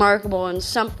truly remarkable, and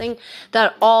something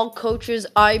that all coaches,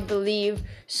 I believe,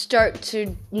 start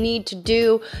to need to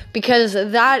do, because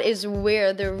that is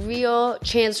where the real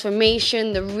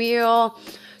transformation, the real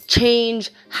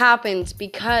change happens,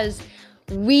 because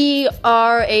we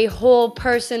are a whole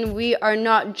person. We are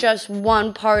not just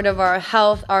one part of our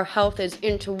health. Our health is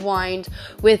intertwined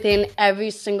within every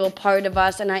single part of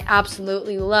us. And I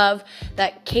absolutely love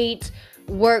that Kate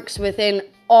works within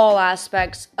all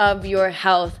aspects of your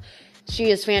health. She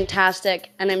is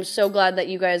fantastic. And I'm so glad that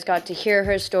you guys got to hear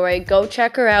her story. Go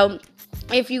check her out.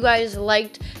 If you guys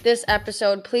liked this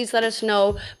episode, please let us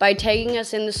know by tagging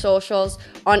us in the socials.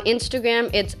 On Instagram,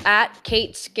 it's at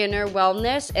Kate Skinner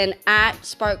Wellness and at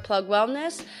Sparkplug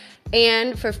Wellness.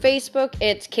 And for Facebook,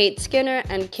 it's Kate Skinner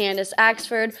and Candace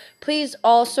Axford. Please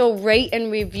also rate and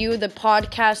review the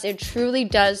podcast. It truly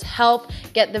does help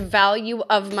get the value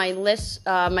of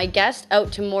my guest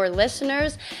out to more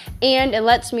listeners. And it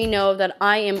lets me know that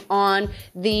I am on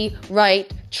the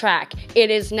right track. It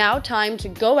is now time to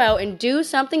go out and do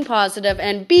something positive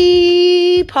and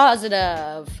be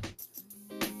positive.